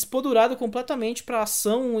 é despodurado completamente pra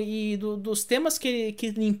ação e dos temas que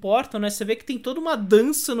lhe importam, né? Você vê que tem toda uma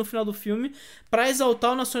dança no final do filme pra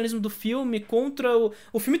exaltar o nacionalismo do filme contra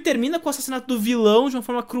o filme termina com o assassinato do vilão de uma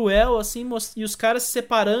forma cruel, assim, e os caras se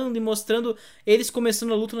separando e mostrando eles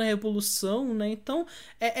começando a luta na revolução, né? Então,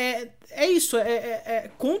 é isso,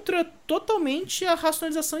 contra totalmente a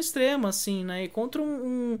racionalização extrema, assim, né? E contra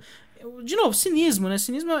de novo, cinismo, né?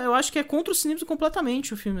 Cinismo, eu acho que é contra o cinismo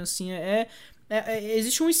completamente o filme, assim,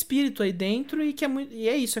 existe um espírito aí dentro e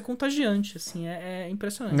é isso, é contagiante, assim, é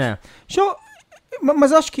impressionante.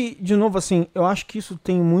 Mas eu acho que, de novo, assim, eu acho que isso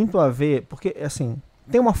tem muito a ver, porque, assim,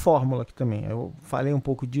 tem uma fórmula aqui também, eu falei um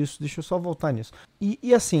pouco disso, deixa eu só voltar nisso.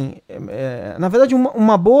 E assim, na verdade,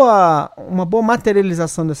 uma boa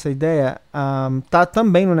materialização dessa ideia tá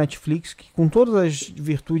também no Netflix, que com todas as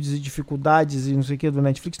virtudes e dificuldades e não sei o que do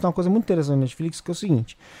Netflix, tem uma coisa muito interessante no Netflix, que é o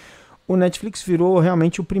seguinte: o Netflix virou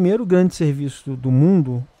realmente o primeiro grande serviço do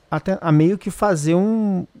mundo a meio que fazer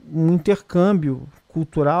um intercâmbio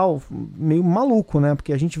cultural meio maluco, né?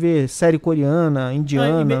 Porque a gente vê série coreana,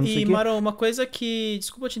 indiana, não sei o quê. Maro, uma coisa que...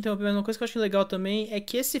 Desculpa te interromper, mas uma coisa que eu acho legal também é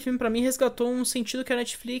que esse filme, pra mim, resgatou um sentido que a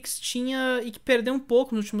Netflix tinha e que perdeu um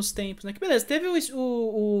pouco nos últimos tempos, né? Que beleza, teve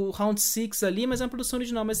o Round 6 ali, mas é uma produção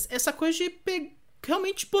original. Mas essa coisa de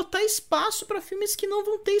realmente botar espaço pra filmes que não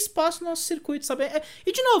vão ter espaço no nosso circuito, sabe?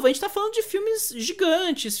 E de novo, a gente tá falando de filmes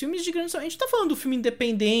gigantes, a gente tá falando do filme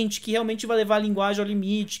independente, que realmente vai levar a linguagem ao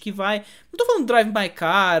limite, que vai... Não tô falando do Drive My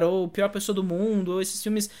Car, ou Pior Pessoa do Mundo, ou esses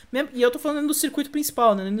filmes... E eu tô falando do circuito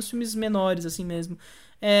principal, né? Nem dos filmes menores, assim mesmo.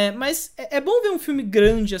 Mas é bom ver um filme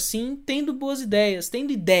grande, assim, tendo boas ideias,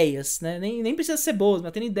 né? Nem precisa ser boas,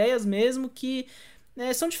 mas tendo ideias mesmo que...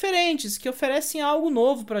 são diferentes, que oferecem algo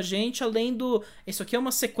novo pra gente, além do... Isso aqui é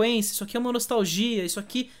uma sequência, isso aqui é uma nostalgia, isso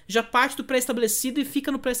aqui já parte do pré-estabelecido e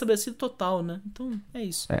fica no pré-estabelecido total, né? Então, é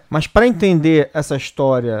isso. Mas pra entender essa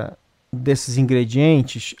história desses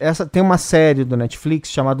ingredientes, tem uma série do Netflix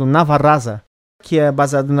chamada Navarraza, que é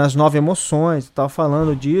baseada nas 9 emoções e tal,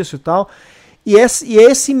 falando disso e tal. E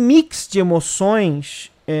esse mix de emoções...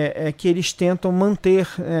 que eles tentam manter,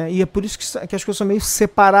 e é por isso que as coisas são meio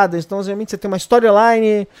separadas. Então, obviamente, você tem uma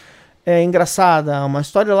storyline engraçada, uma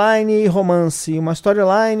storyline romance, uma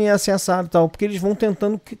storyline assim assado e tal, porque eles vão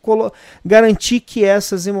tentando garantir que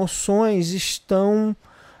essas emoções estão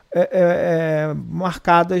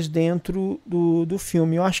marcadas dentro do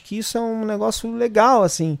filme. Eu acho que isso é um negócio legal,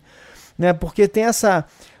 assim, né? Porque tem essa...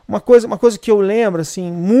 Uma coisa que eu lembro,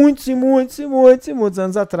 assim, muitos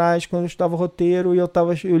anos atrás, quando eu estudava roteiro, e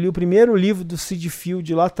eu li o primeiro livro do Sid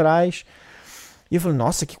Field lá atrás, e eu falei,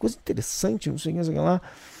 nossa, que coisa interessante, não sei o que lá.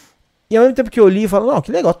 E ao mesmo tempo que eu li, eu falo, não,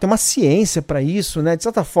 que legal, tem uma ciência pra isso, né, de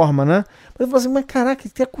certa forma, né. Mas eu falo assim, mas caraca,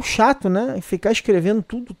 que é chato, né, ficar escrevendo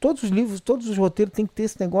tudo, todos os livros, todos os roteiros, tem que ter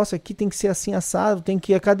esse negócio aqui, tem que ser assim assado, tem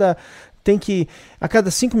que a cada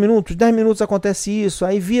 5 minutos, 10 minutos acontece isso,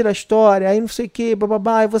 aí vira a história, aí não sei o que,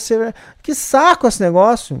 bababá, aí você... Que saco esse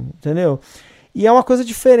negócio, entendeu? E é uma coisa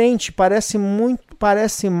diferente, parece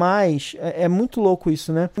mais... É muito louco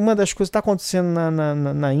isso, né? Uma das coisas que está acontecendo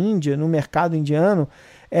na Índia, no mercado indiano,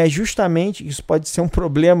 é justamente, isso pode ser um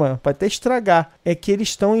problema, pode até estragar, é que eles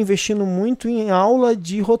estão investindo muito em aula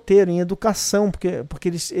de roteiro, em educação, porque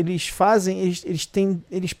eles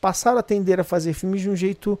passaram a tender a fazer filmes de um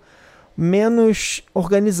jeito menos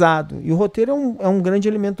organizado, e o roteiro é um grande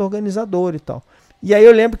elemento organizador e tal. E aí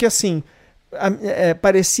eu lembro que assim,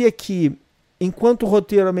 parecia que enquanto o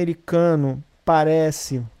roteiro americano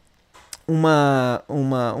parece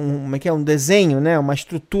um desenho, né, uma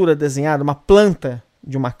estrutura desenhada, uma planta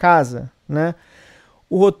de uma casa, né,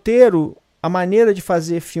 o roteiro, a maneira de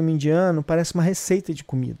fazer filme indiano parece uma receita de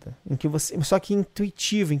comida, só que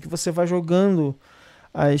intuitiva, em que você vai jogando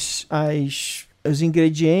os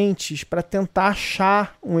ingredientes para tentar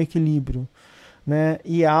achar um equilíbrio, né?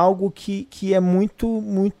 E é algo que é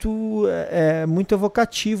muito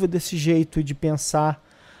evocativo desse jeito de pensar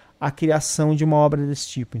a criação de uma obra desse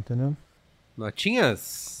tipo, entendeu?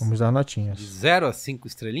 Notinhas? Vamos dar notinhas. De 0 a 5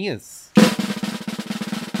 estrelinhas?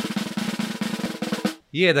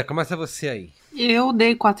 Ieda, começa você aí. Eu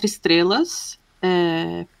dei 4 estrelas.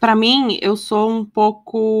 Pra mim, eu sou um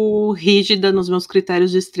pouco rígida nos meus critérios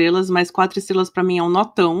de estrelas, mas 4 estrelas pra mim é um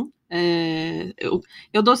notão.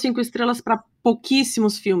 Eu dou 5 estrelas pra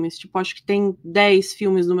pouquíssimos filmes. Tipo, acho que tem 10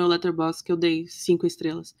 filmes no meu Letterboxd que eu dei 5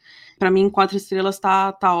 estrelas. Pra mim, 4 estrelas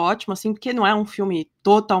tá ótimo, assim, porque não é um filme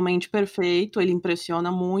totalmente perfeito, ele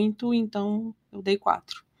impressiona muito, então eu dei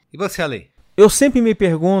 4. E você, Ale? Eu sempre me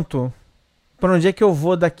pergunto pra onde é que eu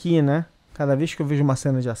vou daqui, né? Cada vez que eu vejo uma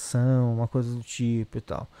cena de ação, uma coisa do tipo e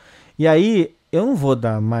tal. E aí, eu não vou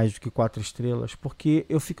dar mais do que 4 estrelas, porque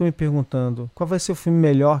eu fico me perguntando qual vai ser o filme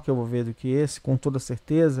melhor que eu vou ver do que esse, com toda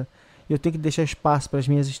certeza, e eu tenho que deixar espaço para as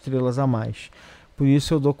minhas estrelas a mais. Por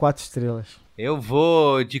isso eu dou 4 estrelas. Eu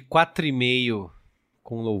vou de 4,5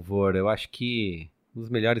 com louvor. Eu acho que um dos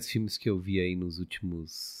melhores filmes que eu vi aí nos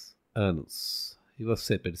últimos anos. E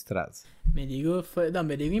você, Pedro Estraza? Merigo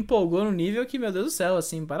empolgou no nível que, meu Deus do céu,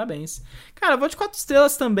 assim, parabéns. Cara, eu vou de 4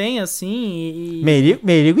 estrelas também, assim,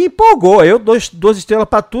 Merigo empolgou. Eu dou 2 estrelas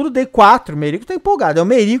pra tudo, dei 4. Merigo tá empolgado. É o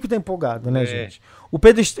Merigo que tá empolgado, né, gente? O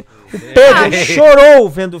Pedro chorou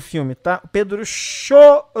vendo o filme, tá? O Pedro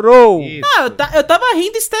chorou. Eu tava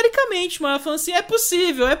rindo histericamente, mano, falando assim, é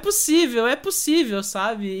possível,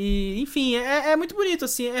 sabe? E, enfim, é muito bonito,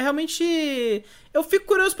 assim, é realmente... Eu fico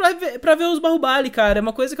curioso pra ver os Bahubali, cara, é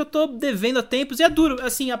uma coisa que eu tô devendo há tempos, e é duro,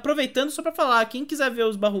 assim, aproveitando só pra falar, quem quiser ver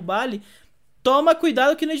os Bahubali, toma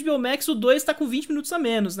cuidado que no HBO Max o 2 tá com 20 minutos a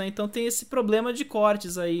menos, né? Então tem esse problema de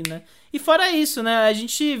cortes aí, né? E fora isso, né? A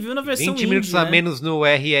gente viu na versão 20 minutos a menos no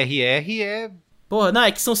RRR é... Porra, não,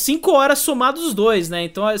 é que são 5 horas somados os dois, né?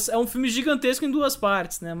 Então é um filme gigantesco em 2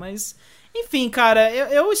 partes, né? Mas, enfim, cara,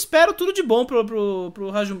 eu espero tudo de bom pro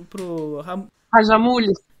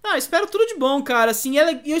Rajamouli. Não, eu espero tudo de bom, cara, assim,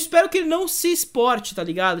 eu espero que ele não se exporte, tá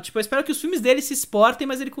ligado? Tipo, eu espero que os filmes dele se exportem,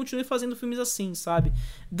 mas ele continue fazendo filmes assim, sabe?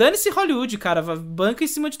 Dane-se Hollywood, cara, banca em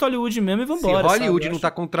cima de Hollywood mesmo e vambora, Se Hollywood sabe? não tá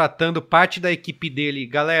contratando parte da equipe dele,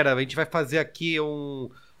 galera, a gente vai fazer aqui um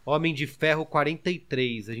Homem de Ferro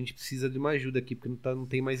 43, a gente precisa de uma ajuda aqui, porque não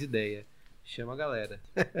tem mais ideia. Chama a galera.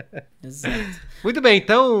 Exato. Muito bem,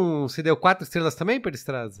 então, você deu 4 estrelas também, Pedro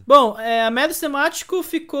Estraza? Bom, a média temático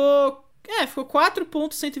ficou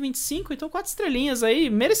 4.125, então 4 estrelinhas aí,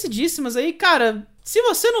 merecidíssimas aí. Cara, se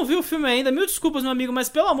você não viu o filme ainda, mil desculpas, meu amigo, mas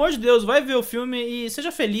pelo amor de Deus, vai ver o filme e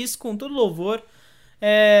seja feliz com todo louvor.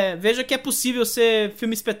 Veja que é possível ser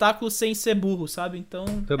filme espetáculo sem ser burro, sabe? Então,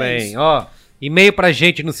 Muito bem, isso. Ó, e-mail pra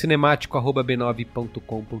gente no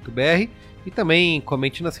cinemático@b9.com.br e também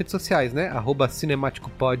comente nas redes sociais, né?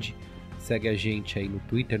 @cinemáticopod. Segue a gente aí no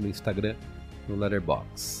Twitter, no Instagram, no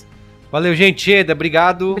Letterboxd. Valeu, gente. Eda,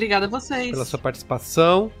 obrigado. Obrigada a vocês. Pela sua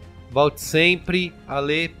participação. Volte sempre.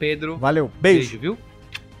 Ale, Pedro. Valeu. Beijo. Viu?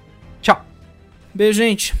 Tchau. Beijo,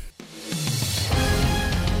 gente.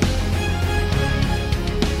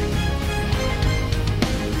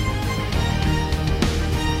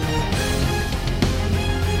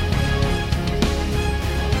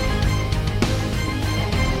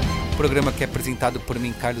 O programa que é apresentado por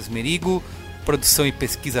mim, Carlos Merigo. Produção e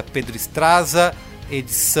pesquisa, Pedro Estraza.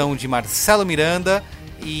 Edição de Marcelo Miranda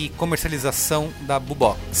e comercialização da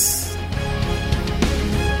Bubox.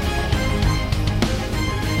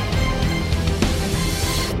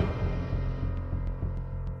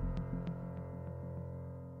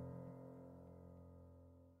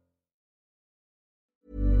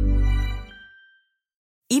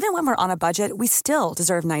 Even when we're on a budget, we still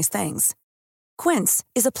deserve nice things. Quince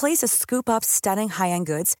is a place to scoop up stunning high-end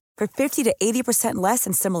goods for 50 to 80% less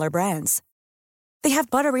than similar brands. They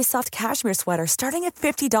have buttery soft cashmere sweaters starting at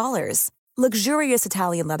 $50, luxurious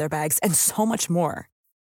Italian leather bags, and so much more.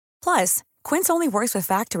 Plus, Quince only works with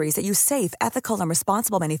factories that use safe, ethical, and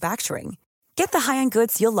responsible manufacturing. Get the high-end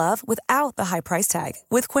goods you'll love without the high price tag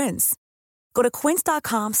with Quince. Go to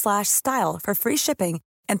quince.com/style for free shipping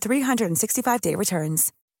and 365-day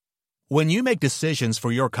returns. When you make decisions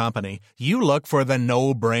for your company, you look for the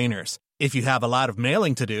no-brainers. If you have a lot of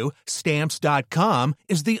mailing to do, Stamps.com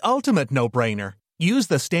is the ultimate no-brainer. Use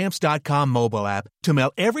the Stamps.com mobile app to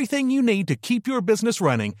mail everything you need to keep your business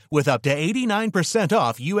running with up to 89%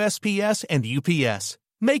 off USPS and UPS.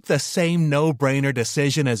 Make the same no-brainer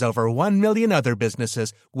decision as over 1 million other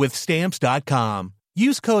businesses with Stamps.com.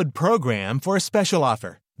 Use code PROGRAM for a special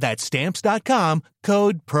offer. That's Stamps.com,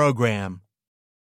 code PROGRAM.